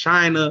in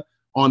China,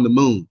 on the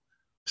moon.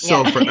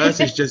 So for us,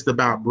 it's just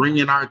about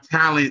bringing our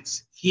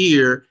talents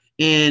here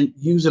and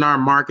using our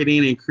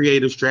marketing and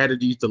creative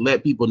strategies to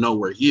let people know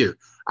we're here.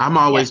 I'm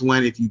always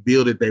one, if you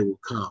build it, they will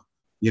come.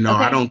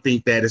 I don't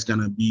think that it's going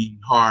to be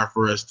hard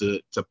for us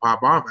to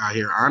pop off out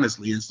here,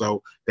 honestly. And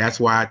so that's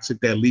why I took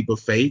that leap of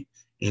faith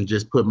and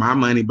just put my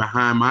money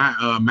behind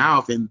my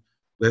mouth, and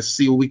let's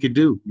see what we could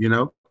do.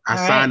 I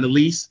signed the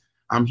lease.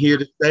 I'm here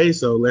to stay.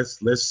 So let's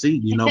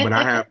see, but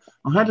I have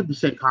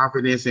 100%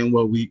 confidence in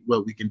what we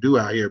can do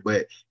out here.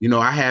 But,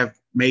 I have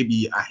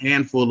maybe a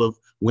handful of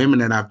women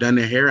that I've done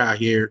their hair out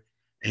here,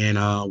 and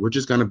we're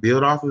just going to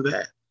build off of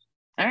that.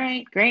 All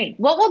right, great.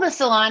 What will the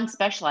salon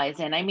specialize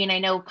in? I mean, I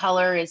know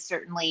color is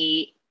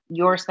certainly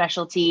your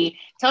specialty.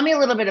 Tell me a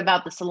little bit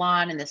about the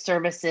salon and the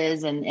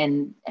services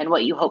and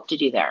what you hope to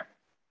do there.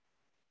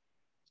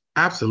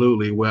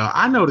 Absolutely. Well,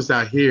 I noticed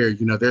out here,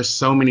 there's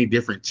so many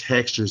different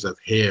textures of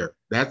hair.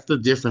 That's the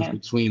difference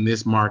between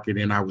this market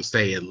and, I would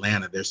say,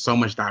 Atlanta. There's so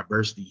much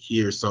diversity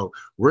here. So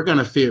we're going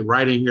to fit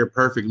right in here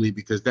perfectly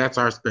because that's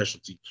our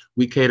specialty.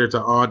 We cater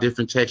to all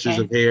different textures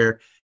of hair.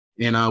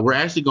 And we're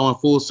actually going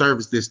full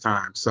service this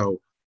time. So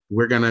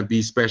we're going to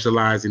be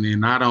specializing in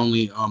not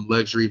only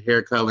luxury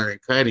hair color and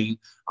cutting.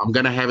 I'm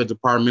going to have it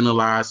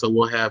departmentalized. So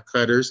we'll have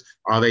cutters.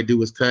 All they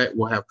do is cut.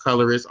 We'll have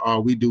colorists.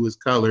 All we do is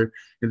color.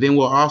 And then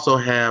we'll also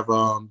have,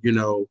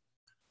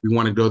 we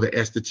want to go the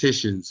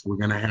estheticians. We're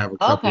going to have a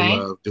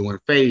couple of doing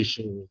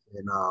facials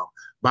and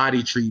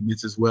body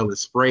treatments, as well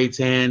as spray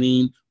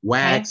tanning,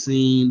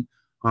 waxing,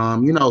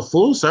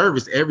 full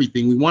service,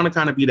 everything. We want to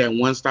kind of be that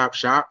one-stop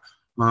shop.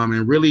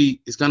 And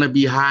really, it's going to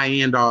be high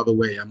end all the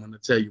way. I'm going to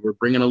tell you, we're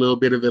bringing a little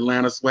bit of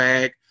Atlanta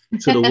swag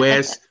to the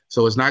West.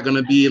 So it's not going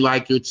to be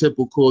like your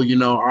typical,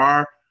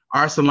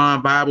 our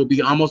salon vibe will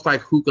be almost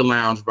like hookah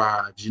lounge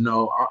vibes.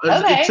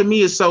 To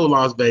me, it's so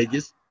Las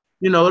Vegas.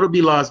 It'll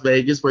be Las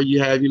Vegas where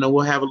you have, we'll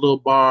have a little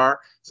bar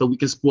so we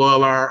can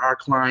spoil our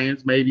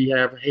clients, maybe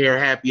have hair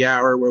happy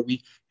hour where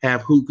we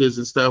have hookahs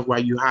and stuff while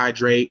you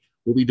hydrate.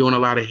 We'll be doing a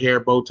lot of hair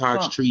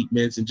Botox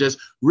treatments and just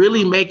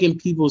really making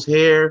people's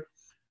hair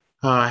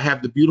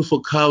have the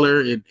beautiful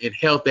color and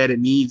health that it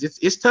needs.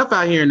 It's tough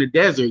out here in the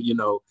desert,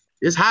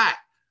 it's hot.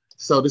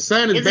 So the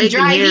sun is baking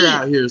hair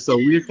out here. So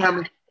we're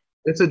coming,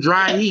 it's a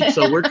dry heat.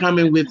 So we're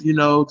coming with,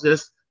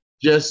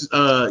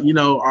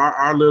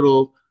 our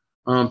little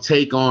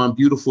take on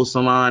beautiful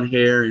salon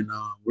hair, and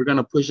we're going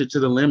to push it to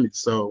the limit.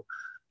 So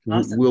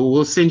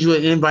we'll send you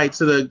an invite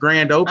to the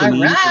grand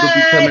opening. It'll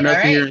be coming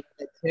up here in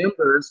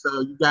September. So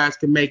you guys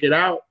can make it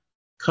out.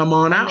 Come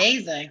on out.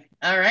 Amazing.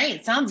 All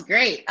right. Sounds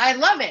great. I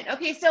love it.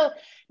 Okay. So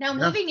now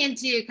moving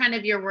into kind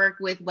of your work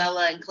with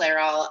Wella and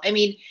Clairol, I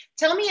mean,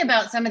 tell me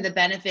about some of the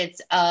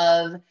benefits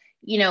of,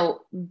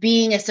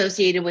 being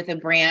associated with a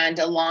brand,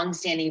 a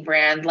longstanding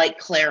brand like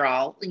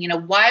Clairol.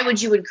 Why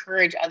would you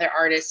encourage other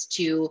artists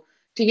to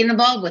get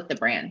involved with the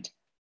brand?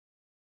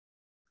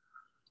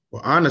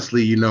 Well,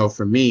 honestly,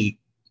 for me,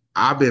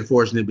 I've been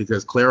fortunate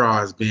because Clairol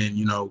has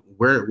been,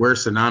 we're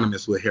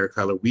synonymous with hair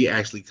color. We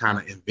actually kind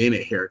of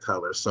invented hair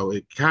color. So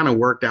it kind of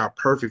worked out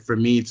perfect for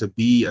me to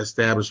be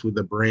established with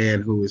a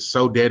brand who is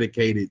so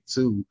dedicated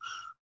to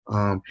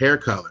hair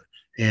color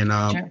and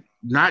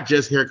not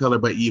just hair color,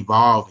 but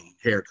evolving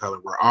hair color.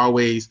 We're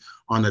always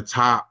on the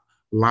top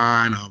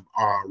line of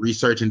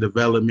research and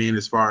development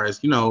as far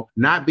as,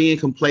 not being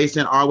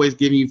complacent, always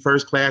giving you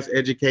first-class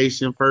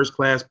education,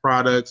 first-class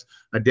products,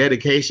 a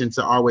dedication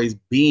to always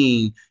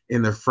being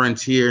in the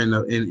frontier,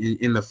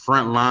 in the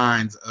front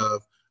lines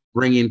of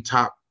bringing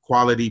top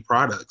quality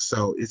products.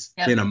 So it's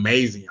been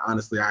amazing.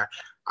 Honestly,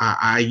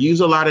 I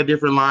use a lot of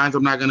different lines.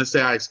 I'm not going to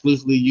say I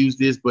exclusively use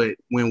this, but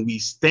when we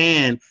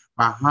stand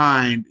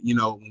behind,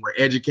 when we're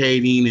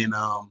educating and,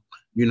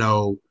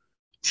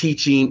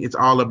 teaching, it's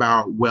all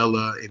about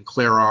Wella and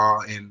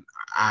Clairol, and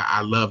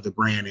I love the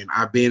brand, and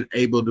I've been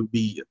able to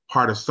be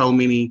part of so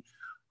many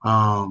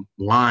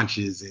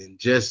launches, and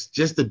just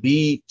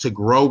to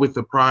grow with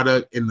the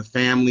product and the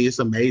family. It's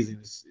amazing.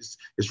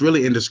 It's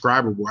really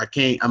indescribable. I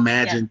can't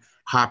imagine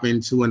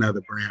hopping to another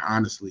brand,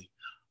 honestly.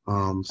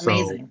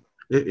 So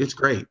it's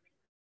great.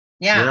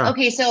 Yeah.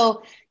 Okay.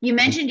 So you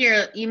mentioned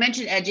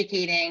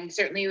educating.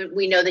 Certainly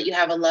we know that you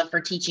have a love for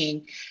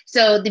teaching.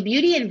 So the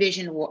Beauty and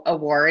Vision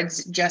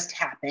Awards just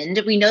happened.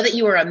 We know that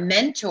you were a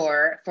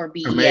mentor for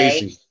BEA.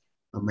 Amazing.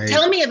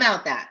 Tell me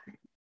about that.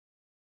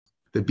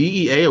 The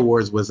BEA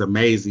Awards was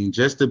amazing.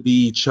 Just to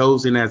be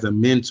chosen as a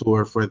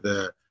mentor for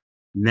the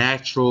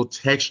natural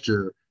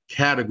texture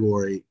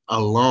category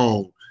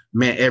alone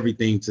meant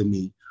everything to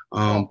me.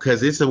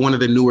 Because it's one of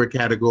the newer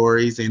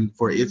categories, and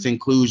for its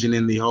inclusion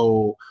in the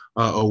whole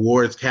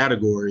awards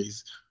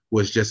categories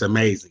was just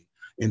amazing.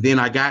 And then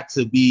I got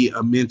to be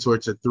a mentor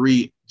to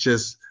 3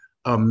 just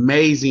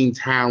amazing,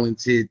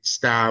 talented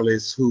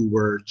stylists who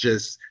were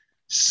just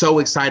so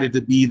excited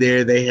to be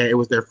there. It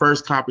was their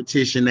first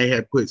competition. They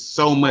had put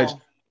so much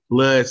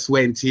blood,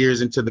 sweat, and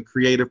tears into the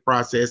creative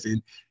process.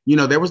 And,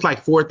 there was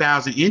like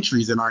 4,000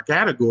 entries in our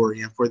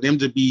category. And for them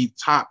to be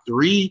top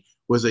 3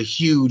 was a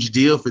huge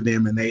deal for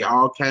them. And they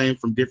all came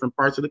from different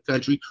parts of the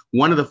country.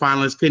 One of the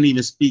finalists couldn't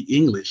even speak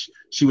English.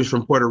 She was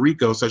from Puerto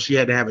Rico, so she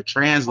had to have a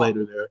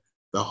translator there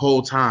the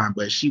whole time.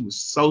 But she was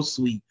so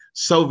sweet,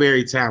 so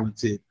very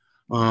talented.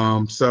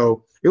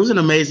 So it was an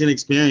amazing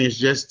experience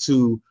just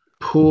to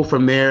pull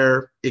from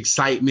their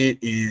excitement,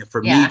 and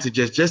for me to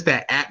just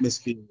that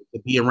atmosphere, to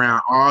be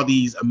around all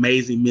these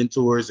amazing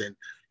mentors and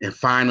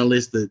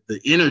finalists.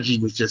 The energy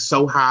was just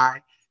so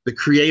high. The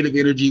creative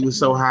energy was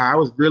so high. I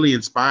was really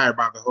inspired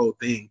by the whole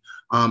thing.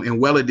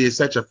 And Wella did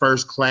such a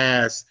first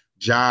class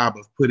job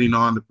of putting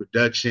on the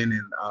production,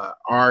 and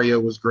Aria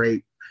was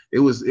great. It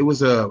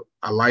was a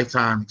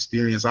lifetime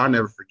experience. I'll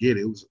never forget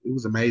it. It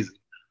was amazing.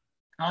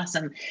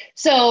 Awesome.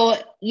 So,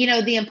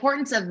 the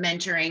importance of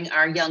mentoring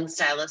our young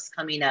stylists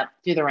coming up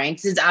through the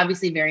ranks is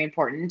obviously very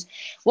important.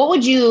 What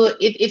would you,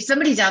 if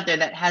somebody's out there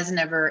that hasn't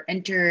ever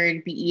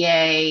entered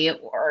BEA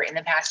or in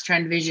the past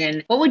Trend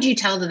Vision, what would you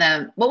tell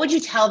them? What would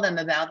you tell them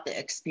about the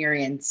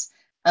experience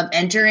of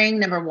entering,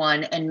 number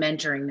 1, and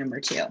mentoring, number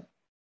 2?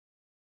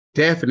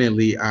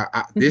 Definitely.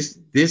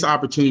 This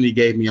opportunity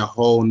gave me a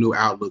whole new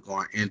outlook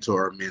on enter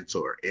or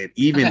mentor. And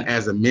even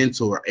as a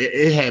mentor,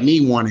 it had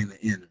me wanting to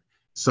enter.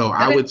 So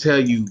I would tell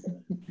you,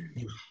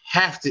 you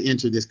have to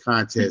enter this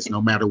contest,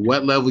 no matter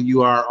what level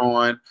you are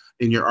on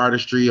in your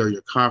artistry or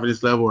your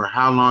confidence level or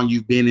how long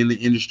you've been in the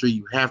industry.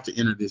 You have to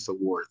enter this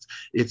awards.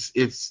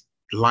 It's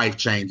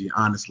life-changing,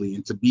 honestly.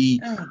 And to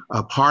be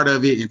a part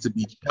of it and to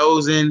be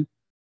chosen,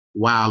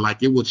 wow,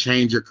 like it will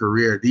change your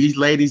career. These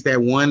ladies that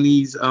won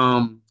these,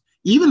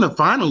 even the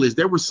finalists,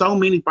 there were so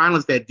many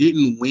finalists that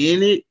didn't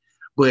win it,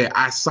 but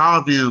I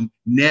saw them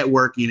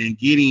networking and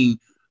getting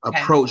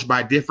approached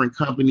by different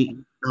companies,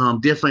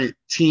 different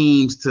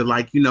teams to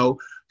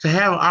to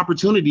have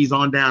opportunities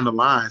on down the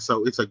line.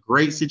 So it's a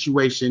great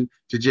situation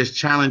to just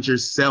challenge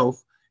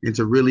yourself and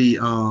to really,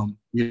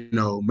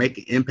 make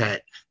an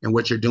impact in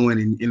what you're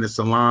doing in the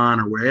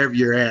salon or wherever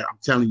you're at. I'm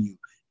telling you,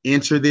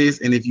 enter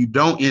this. And if you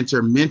don't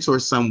enter, mentor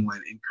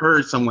someone,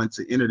 encourage someone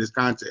to enter this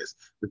contest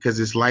because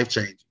it's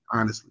life-changing,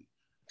 honestly.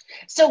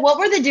 So what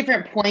were the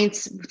different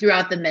points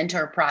throughout the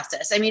mentor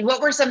process? I mean,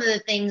 what were some of the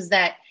things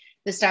that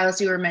the stylists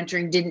you were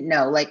mentoring didn't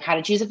know, like how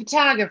to choose a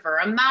photographer,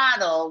 a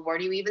model, where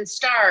do you even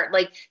start?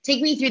 Like,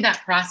 take me through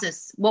that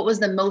process. What was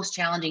the most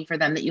challenging for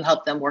them that you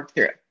helped them work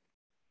through?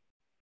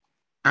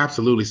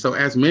 Absolutely. So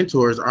as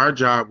mentors, our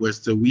job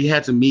was we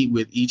had to meet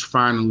with each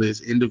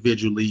finalist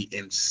individually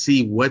and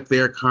see what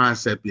their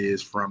concept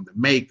is, from the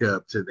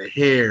makeup to the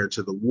hair,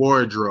 to the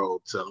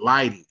wardrobe, to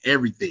lighting,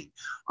 everything.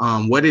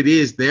 What it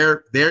is,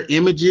 their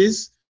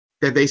images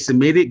that they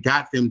submitted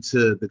got them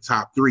to the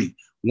top 3.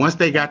 Once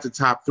they got to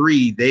top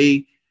 3,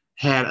 they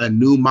had a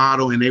new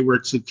model and they were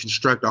to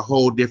construct a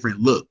whole different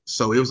look.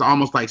 So it was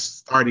almost like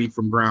starting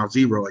from ground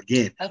zero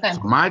again. Okay.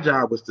 So my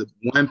job was to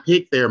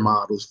pick their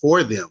models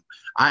for them.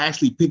 I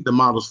actually picked the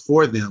models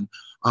for them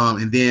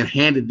and then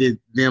handed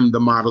them the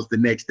models the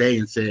next day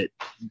and said,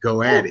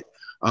 go at it.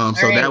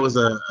 That was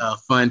a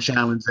fun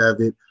challenge of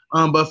it.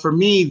 But for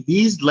me,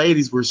 these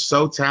ladies were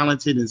so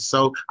talented, and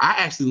so I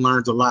actually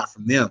learned a lot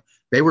from them.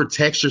 They were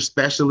texture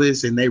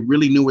specialists and they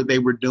really knew what they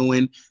were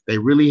doing. They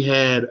really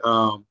had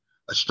a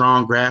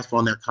strong grasp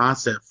on their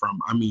concept from,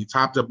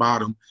 top to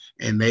bottom,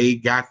 and they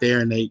got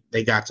there and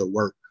they got to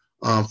work.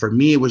 For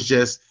me, it was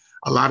just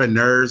a lot of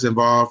nerves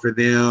involved for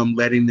them,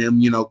 letting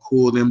them,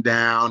 cool them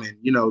down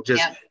and,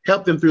 just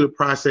help them through the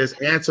process,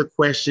 answer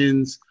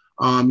questions.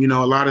 A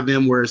lot of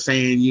them were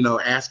saying,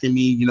 asking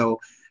me,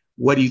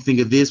 what do you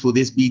think of this? Will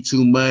this be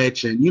too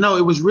much? And,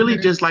 it was really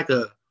just like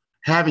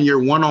having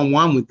your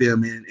one-on-one with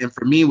them. And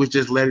for me, it was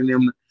just letting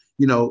them,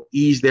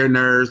 ease their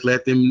nerves,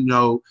 let them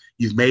know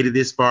you've made it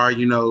this far.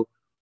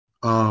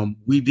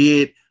 We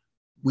did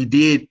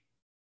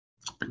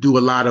do a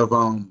lot of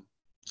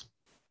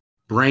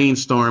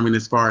brainstorming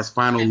as far as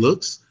final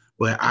looks,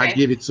 but I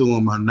give it to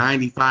them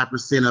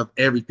 95% of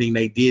everything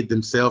they did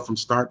themselves from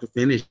start to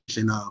finish,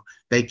 and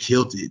they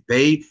killed it.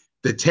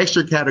 The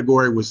texture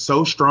category was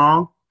so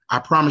strong. I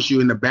promise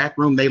you, in the back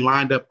room, they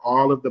lined up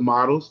all of the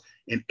models,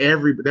 and there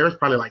was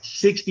probably like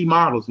 60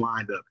 models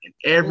lined up, and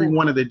every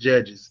one of the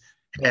judges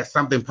had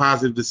something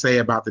positive to say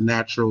about the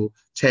natural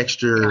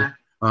texture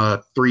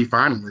three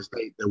finalists.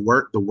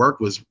 The work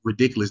was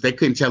ridiculous. They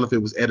couldn't tell if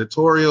it was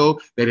editorial.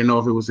 They didn't know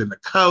if it was in the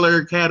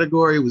color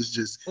category. It was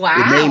just,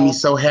 It made me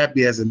so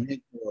happy as a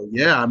mentor.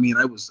 Yeah, I mean,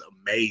 it was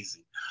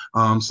amazing.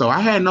 So I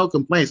had no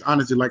complaints,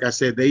 honestly. Like I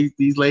said,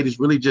 these ladies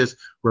really just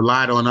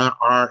relied on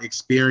our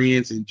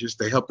experience and just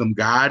to help them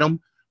guide them.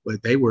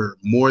 But they were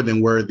more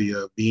than worthy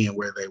of being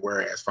where they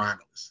were as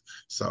finalists.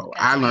 So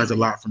I learned a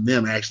lot from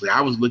them. Actually, I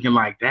was looking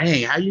like,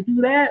 dang, how you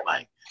do that?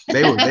 Like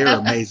they were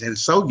amazing. And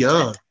so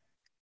young,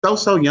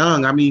 so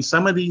young. I mean,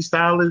 some of these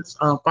stylists,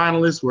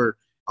 finalists were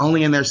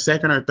only in their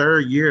second or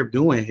third year of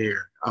doing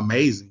hair.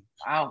 Amazing.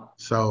 Wow.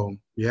 So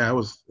yeah, it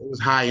was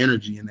high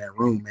energy in that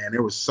room, man.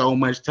 There was so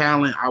much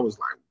talent. I was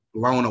like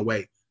blown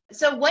away.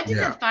 So what did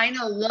the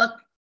final look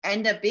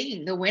end up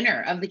being, the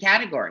winner of the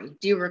category?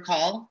 Do you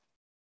recall?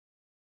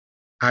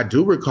 I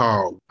do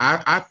recall.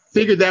 I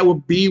figured that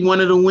would be one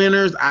of the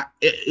winners.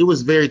 It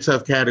was a very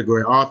tough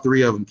category. All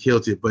three of them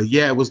killed it. But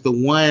yeah, it was the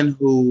one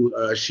who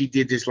she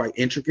did this like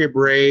intricate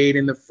braid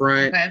in the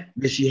front. Okay.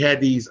 Then she had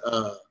these,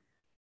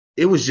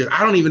 it was just,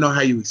 I don't even know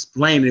how you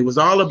explain it. It was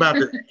all about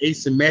the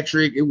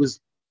asymmetric.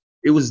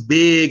 It was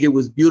big. It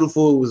was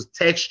beautiful. It was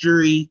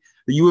textury.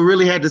 You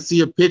really had to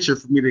see a picture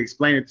for me to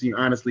explain it to you,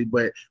 honestly.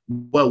 But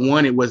what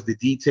won it was the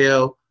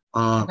detail.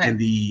 And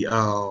the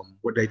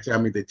what they tell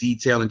me, the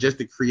detail and just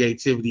the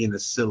creativity and the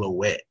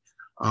silhouette.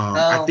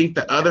 I think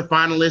the other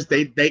finalists,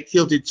 they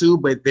killed it too,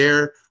 but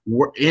their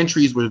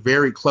entries were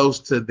very close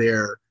to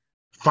their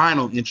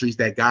final entries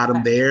that got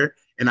them there.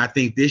 And I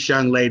think this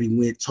young lady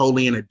went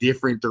totally in a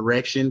different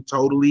direction,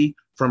 totally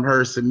from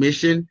her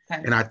submission.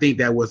 And I think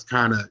that was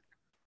kind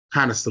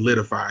of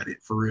solidified it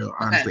for real,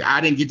 honestly.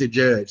 I didn't get to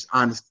judge,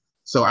 honestly,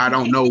 so I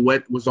don't know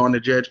what was on the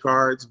judge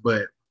cards,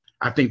 but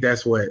I think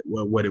that's what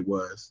it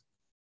was.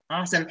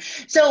 Awesome.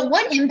 So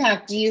what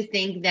impact do you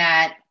think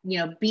that,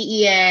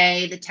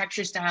 BEA, the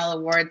Texture Style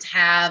Awards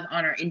have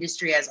on our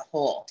industry as a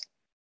whole?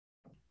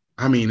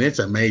 I mean, it's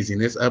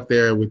amazing. It's up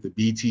there with the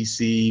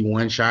BTC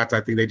one shots. I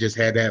think they just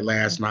had that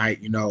last night.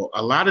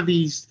 A lot of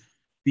these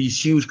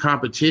huge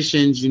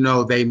competitions,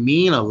 they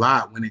mean a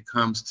lot when it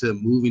comes to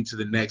moving to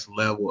the next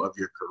level of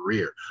your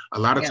career. A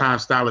lot of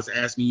times stylists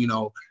ask me,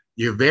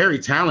 you're very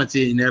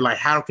talented, and they're like,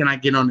 how can I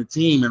get on the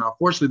team? And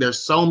unfortunately,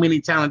 there's so many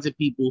talented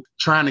people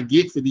trying to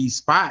get for these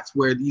spots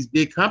where these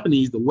big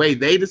companies, the way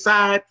they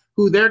decide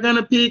who they're going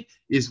to pick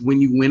is when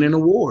you win an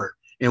award.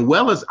 And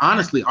Wella's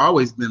honestly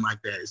always been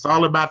like that. It's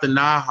all about the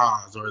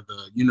NAHAs or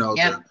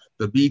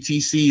the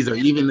BTCs or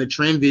even the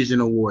Trend Vision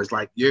Awards.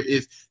 Like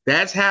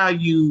that's how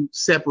you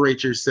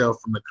separate yourself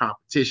from the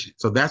competition.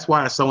 So that's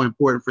why it's so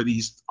important for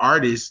these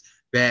artists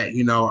that,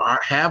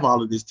 have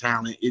all of this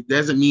talent. It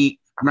doesn't mean,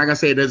 I'm not going to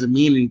say it doesn't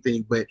mean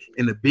anything, but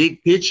in the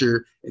big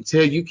picture,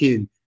 until you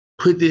can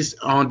put this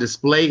on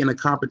display in a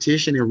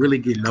competition and really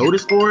get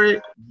noticed for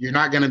it, you're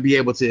not going to be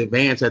able to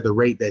advance at the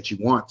rate that you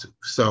want to.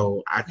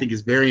 So I think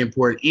it's very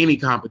important, any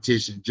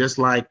competition, just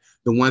like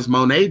the ones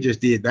Monet just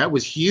did. That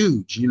was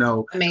huge.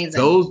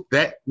 Amazing.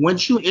 That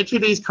once you enter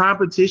these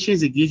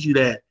competitions, it gives you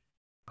that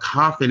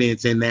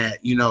confidence in that,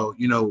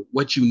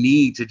 what you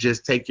need to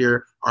just take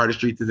your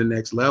artistry to the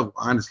next level,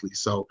 honestly.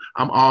 So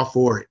I'm all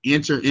for it.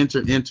 Enter.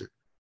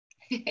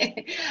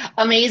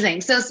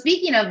 Amazing. So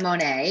speaking of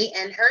Monet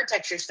and her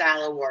Texture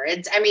Style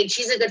Awards, I mean,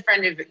 she's a good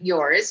friend of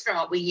yours from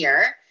what we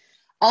hear.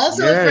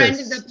 Also a friend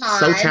of the pod.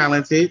 So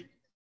talented.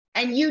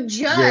 And you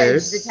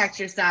judged the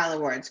Texture Style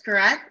Awards,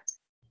 correct?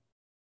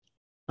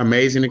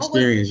 Amazing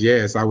experience.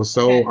 Yes. I was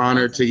so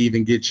honored to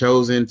even get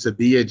chosen to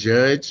be a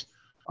judge.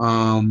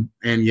 And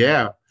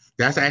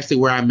that's actually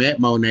where I met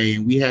Monet,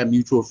 and we had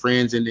mutual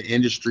friends in the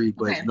industry,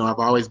 but I've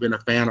always been a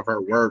fan of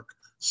her work.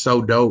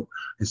 So dope.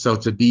 And so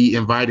to be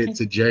invited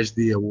to judge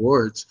the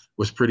awards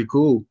was pretty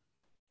cool.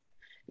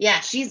 Yeah,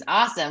 she's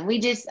awesome.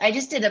 I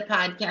just did a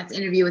podcast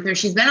interview with her.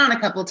 She's been on a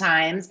couple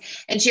times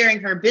and sharing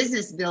her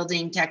business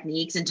building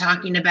techniques and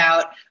talking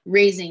about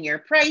raising your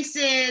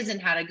prices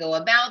and how to go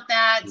about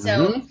that.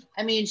 So,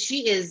 I mean,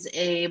 she is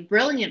a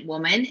brilliant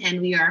woman,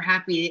 and we are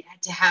happy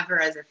to have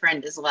her as a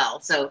friend as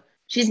well. So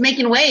she's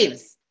making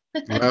waves.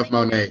 Love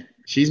Monet.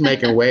 She's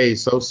making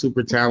waves. So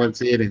super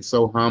talented and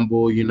so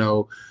humble,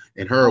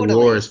 and her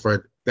awards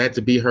for that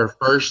to be her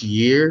first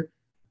year.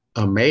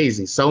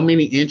 Amazing. So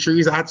many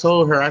entries. I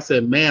told her, I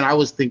said, man, I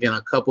was thinking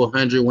a couple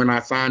hundred when I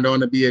signed on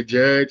to be a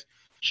judge.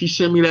 She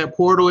sent me that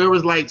portal. It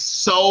was like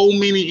so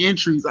many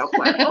entries. I was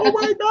like, oh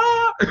my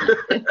God.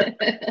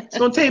 It's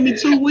going to take me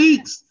 2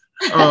 weeks.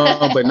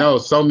 But no,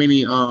 so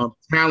many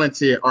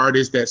talented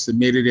artists that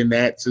submitted in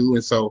that too.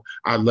 And so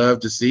I love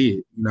to see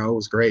it. It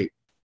was great.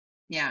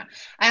 Yeah,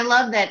 I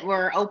love that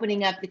we're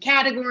opening up the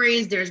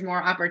categories. There's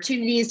more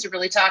opportunities to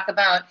really talk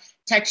about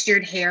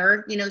textured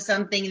hair,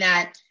 something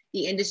that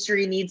the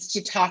industry needs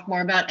to talk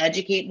more about,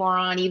 educate more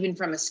on, even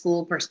from a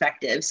school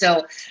perspective.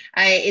 So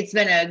it's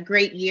been a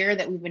great year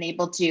that we've been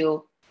able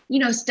to,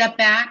 step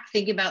back,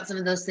 think about some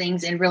of those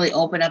things, and really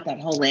open up that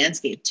whole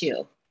landscape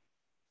too.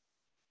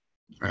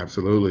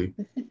 Absolutely.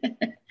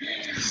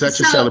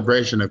 Such a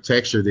celebration of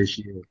texture this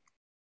year.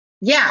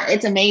 Yeah,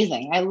 it's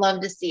amazing. I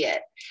love to see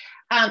it.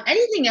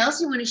 Anything else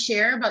you want to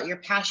share about your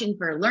passion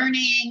for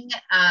learning,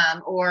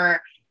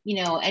 or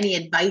any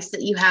advice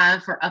that you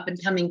have for up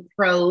and coming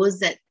pros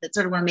that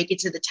sort of want to make it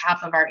to the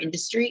top of our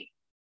industry?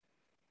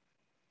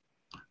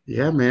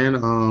 Yeah,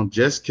 man.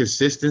 Just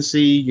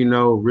consistency,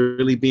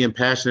 really being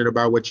passionate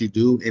about what you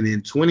do. And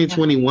in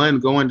 2021,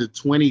 going to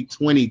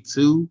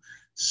 2022,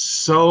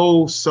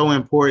 so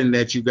important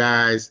that you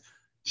guys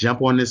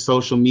jump on this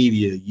social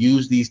media,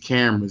 use these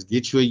cameras,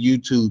 get you a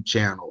YouTube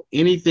channel,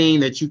 anything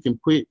that you can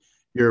put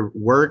your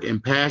work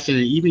and passion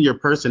and even your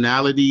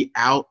personality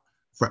out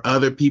for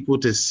other people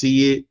to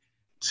see it,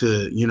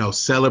 to,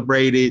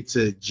 celebrate it,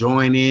 to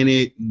join in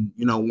it, and,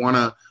 want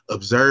to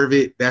observe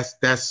it. That's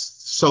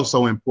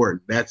so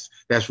important.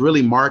 That's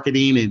really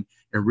marketing and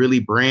really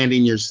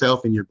branding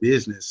yourself and your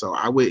business. So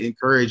I would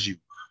encourage you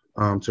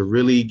to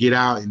really get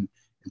out and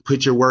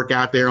put your work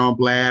out there on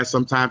blast.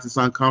 Sometimes it's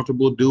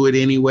uncomfortable. Do it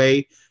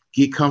anyway.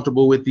 Get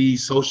comfortable with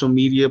these social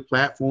media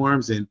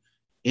platforms and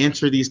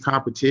enter these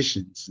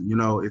competitions.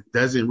 It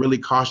doesn't really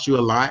cost you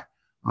a lot,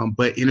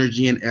 but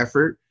energy and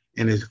effort,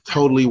 and it's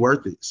totally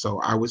worth it. So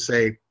I would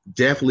say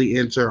definitely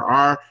enter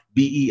our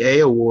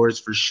BEA awards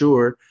for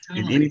sure.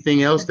 And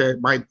anything else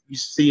that might you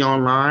see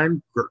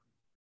online,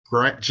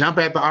 jump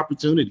at the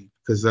opportunity,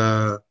 because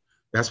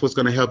that's what's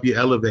going to help you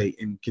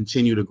elevate and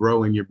continue to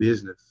grow in your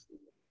business.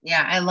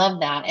 Yeah, I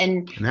love that.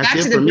 And that's back to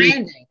it the for me.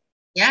 branding.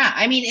 Yeah,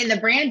 I mean, in the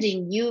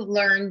branding, you've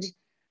learned,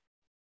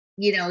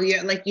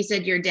 you're, like you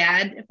said, your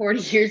dad 40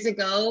 years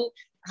ago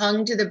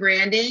hung to the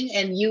branding,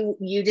 and you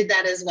did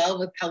that as well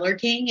with Color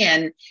King,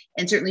 and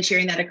certainly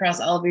sharing that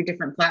across all of your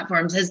different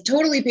platforms has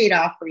totally paid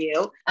off for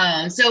you.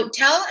 So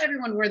tell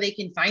everyone where they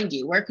can find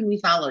you. Where can we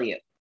follow you?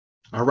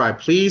 All right,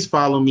 please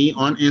follow me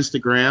on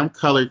Instagram,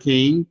 Color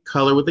King,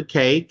 color with a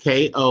K,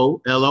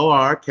 KOLORKING.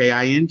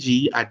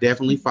 I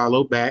definitely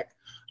follow back.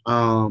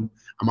 I'm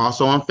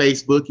also on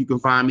Facebook. You can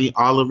find me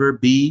Oliver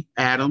B.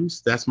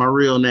 Adams. That's my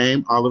real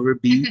name, Oliver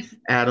B.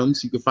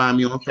 Adams. You can find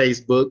me on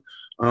Facebook.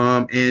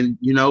 And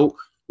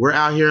we're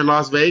out here in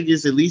Las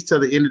Vegas at least till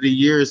the end of the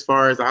year. As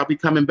far as I'll be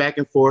coming back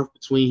and forth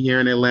between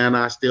here and Atlanta.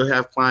 I still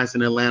have clients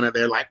in Atlanta.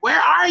 They're like, "Where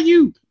are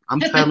you?" I'm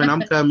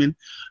coming.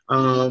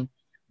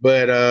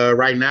 But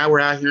right now we're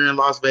out here in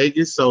Las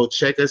Vegas, so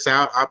check us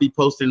out. I'll be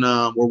posting.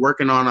 We're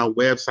working on a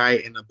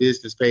website and a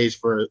business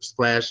page for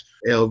Splash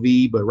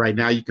LV, but right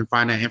now you can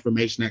find that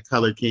information at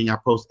Color King. I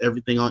post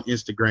everything on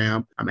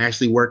Instagram. I'm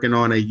actually working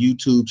on a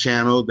YouTube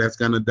channel that's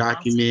going to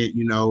document,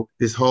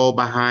 this whole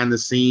behind the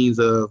scenes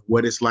of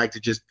what it's like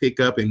to just pick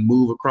up and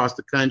move across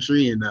the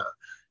country and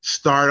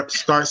start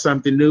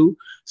something new.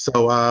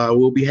 So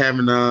we'll be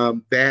having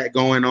that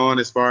going on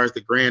as far as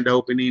the grand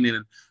opening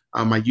and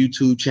my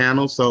YouTube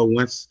channel. So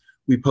once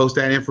we post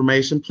that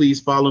information, please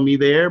follow me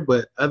there.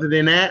 But other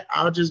than that,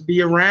 I'll just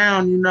be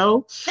around,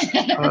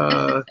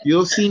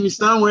 you'll see me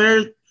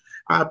somewhere.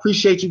 I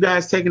appreciate you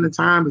guys taking the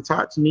time to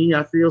talk to me.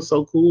 I feel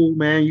so cool,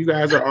 man. You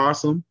guys are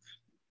awesome.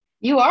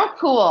 You are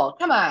cool.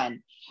 Come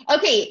on.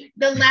 Okay.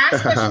 The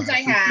last questions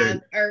I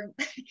have are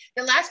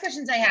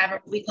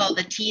what we call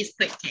the tease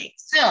quick take.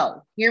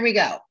 So here we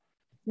go.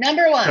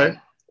 Number one, okay.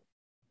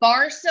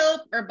 Bar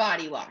soap or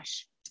body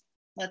wash?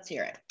 Let's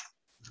hear it.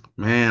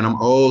 Man,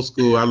 I'm old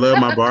school. I love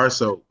my bar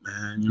soap,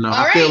 man.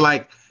 I feel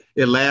like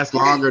it lasts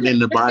longer than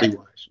the body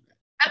wash.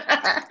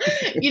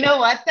 You know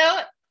what, though?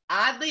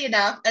 Oddly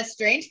enough, a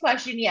strange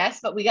question, yes,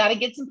 but we got to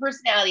get some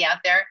personality out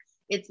there.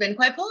 It's been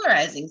quite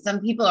polarizing. Some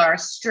people are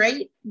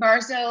straight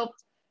bar soap.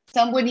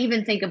 Some wouldn't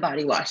even think of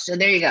body wash. So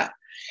there you go.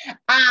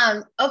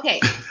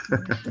 Okay.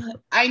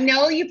 I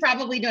know you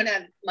probably don't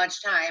have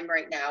much time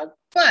right now,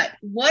 but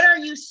what are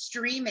you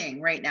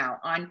streaming right now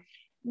on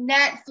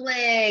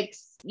Netflix,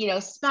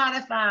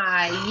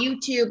 Spotify,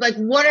 YouTube? Like,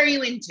 what are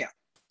you into?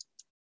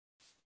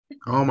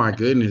 Oh my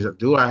goodness,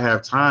 do I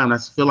have time? I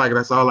feel like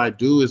that's all I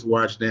do is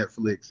watch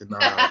Netflix and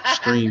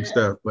stream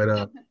stuff.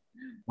 But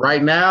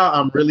right now,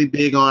 I'm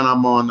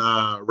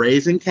on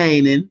Raising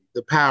Kanan,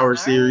 the Power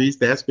series.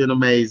 That's been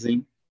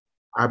amazing.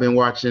 I've been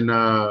watching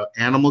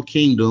Animal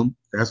Kingdom.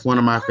 That's one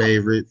of my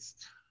favorites.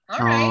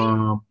 All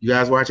right. You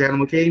guys watch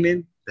Animal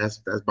Kingdom?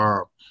 That's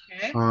bomb.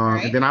 Okay.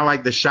 And then I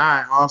like The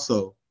Chi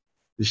also.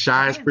 The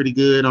Chi is pretty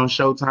good on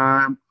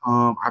Showtime.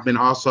 I'm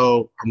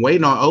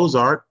waiting on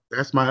Ozark.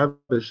 That's my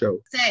other show.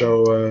 Same.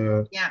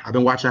 So I've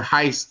been watching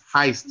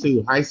Heist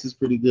too. Heist is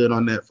pretty good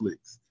on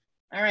Netflix.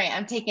 All right,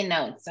 I'm taking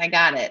notes. I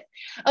got it.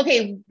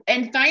 Okay,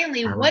 and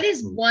finally, what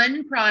is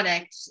one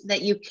product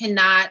that you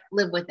cannot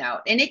live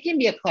without? And it can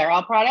be a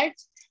Clairol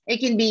product. It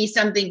can be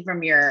something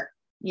from your,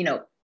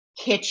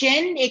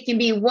 kitchen. It can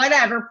be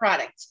whatever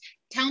product.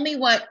 Tell me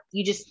what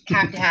you just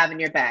have to have in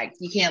your bag.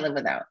 You can't live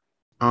without.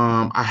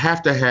 I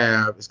have to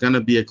have. It's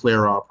gonna be a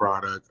Clairol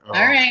product. All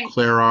right.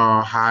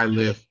 Clairol High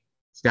Lift.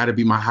 It's got to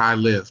be my High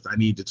Lift. I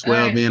need the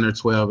 12N or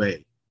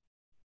 12A.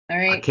 All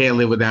right. I can't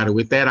live without it.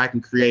 With that, I can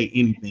create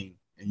anything.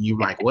 And you're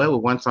like, well,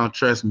 once on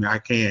trust me, I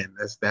can.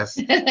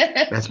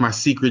 That's my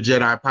secret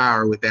Jedi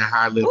power with that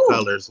High Lift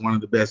color. It's one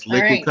of the best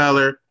liquid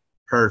color.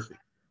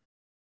 Perfect.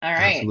 All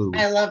right. Absolutely.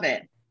 I love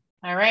it.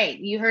 All right.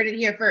 You heard it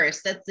here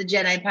first. That's the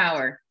Jedi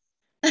power.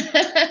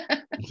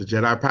 It's a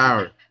Jedi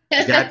power.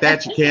 You got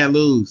that, you can't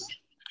lose.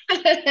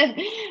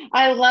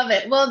 I love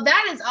it. Well,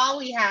 that is all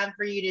we have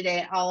for you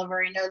today,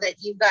 Oliver. I know that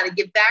you've got to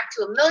get back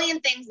to a million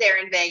things there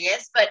in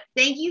Vegas, but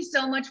thank you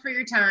so much for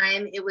your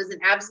time. It was an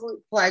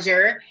absolute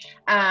pleasure.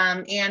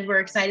 And we're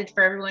excited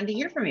for everyone to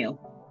hear from you.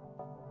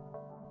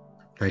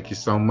 Thank you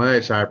so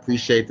much. I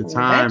appreciate the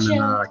time,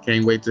 and I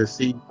can't wait to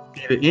see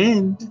the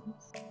end.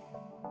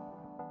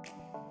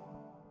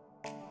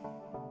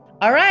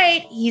 All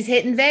right, he's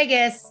hitting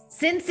Vegas.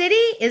 Sin City,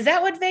 is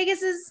that what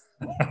Vegas is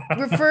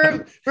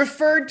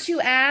referred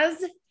to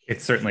as?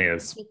 It certainly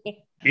is.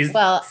 Is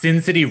Well,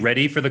 Sin City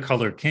ready for the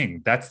Color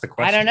King? That's the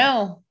question. I don't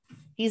know.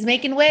 He's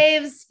making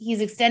waves.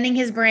 He's extending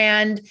his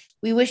brand.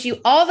 We wish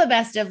you all the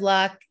best of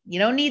luck. You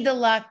don't need the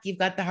luck. You've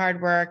got the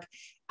hard work,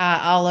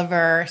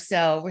 Oliver.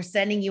 So we're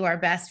sending you our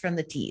best from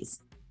the teas.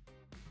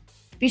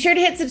 Be sure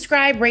to hit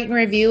subscribe, rate, and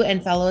review,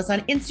 and follow us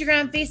on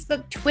Instagram,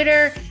 Facebook,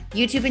 Twitter,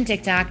 YouTube, and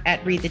TikTok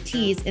at Read the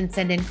Teas, and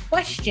send in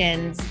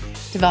questions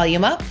to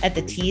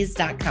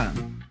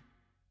volumeup@theteas.com.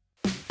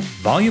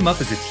 Volume Up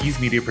is a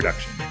Tease Media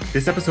production.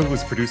 This episode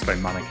was produced by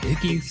Monica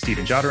Hickey,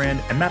 Stephen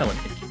Jodarand, and Madeline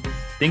Hickey.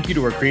 Thank you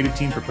to our creative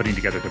team for putting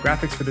together the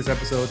graphics for this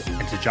episode,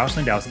 and to Josh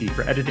Landowski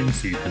for editing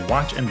so you can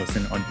watch and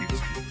listen on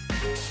YouTube.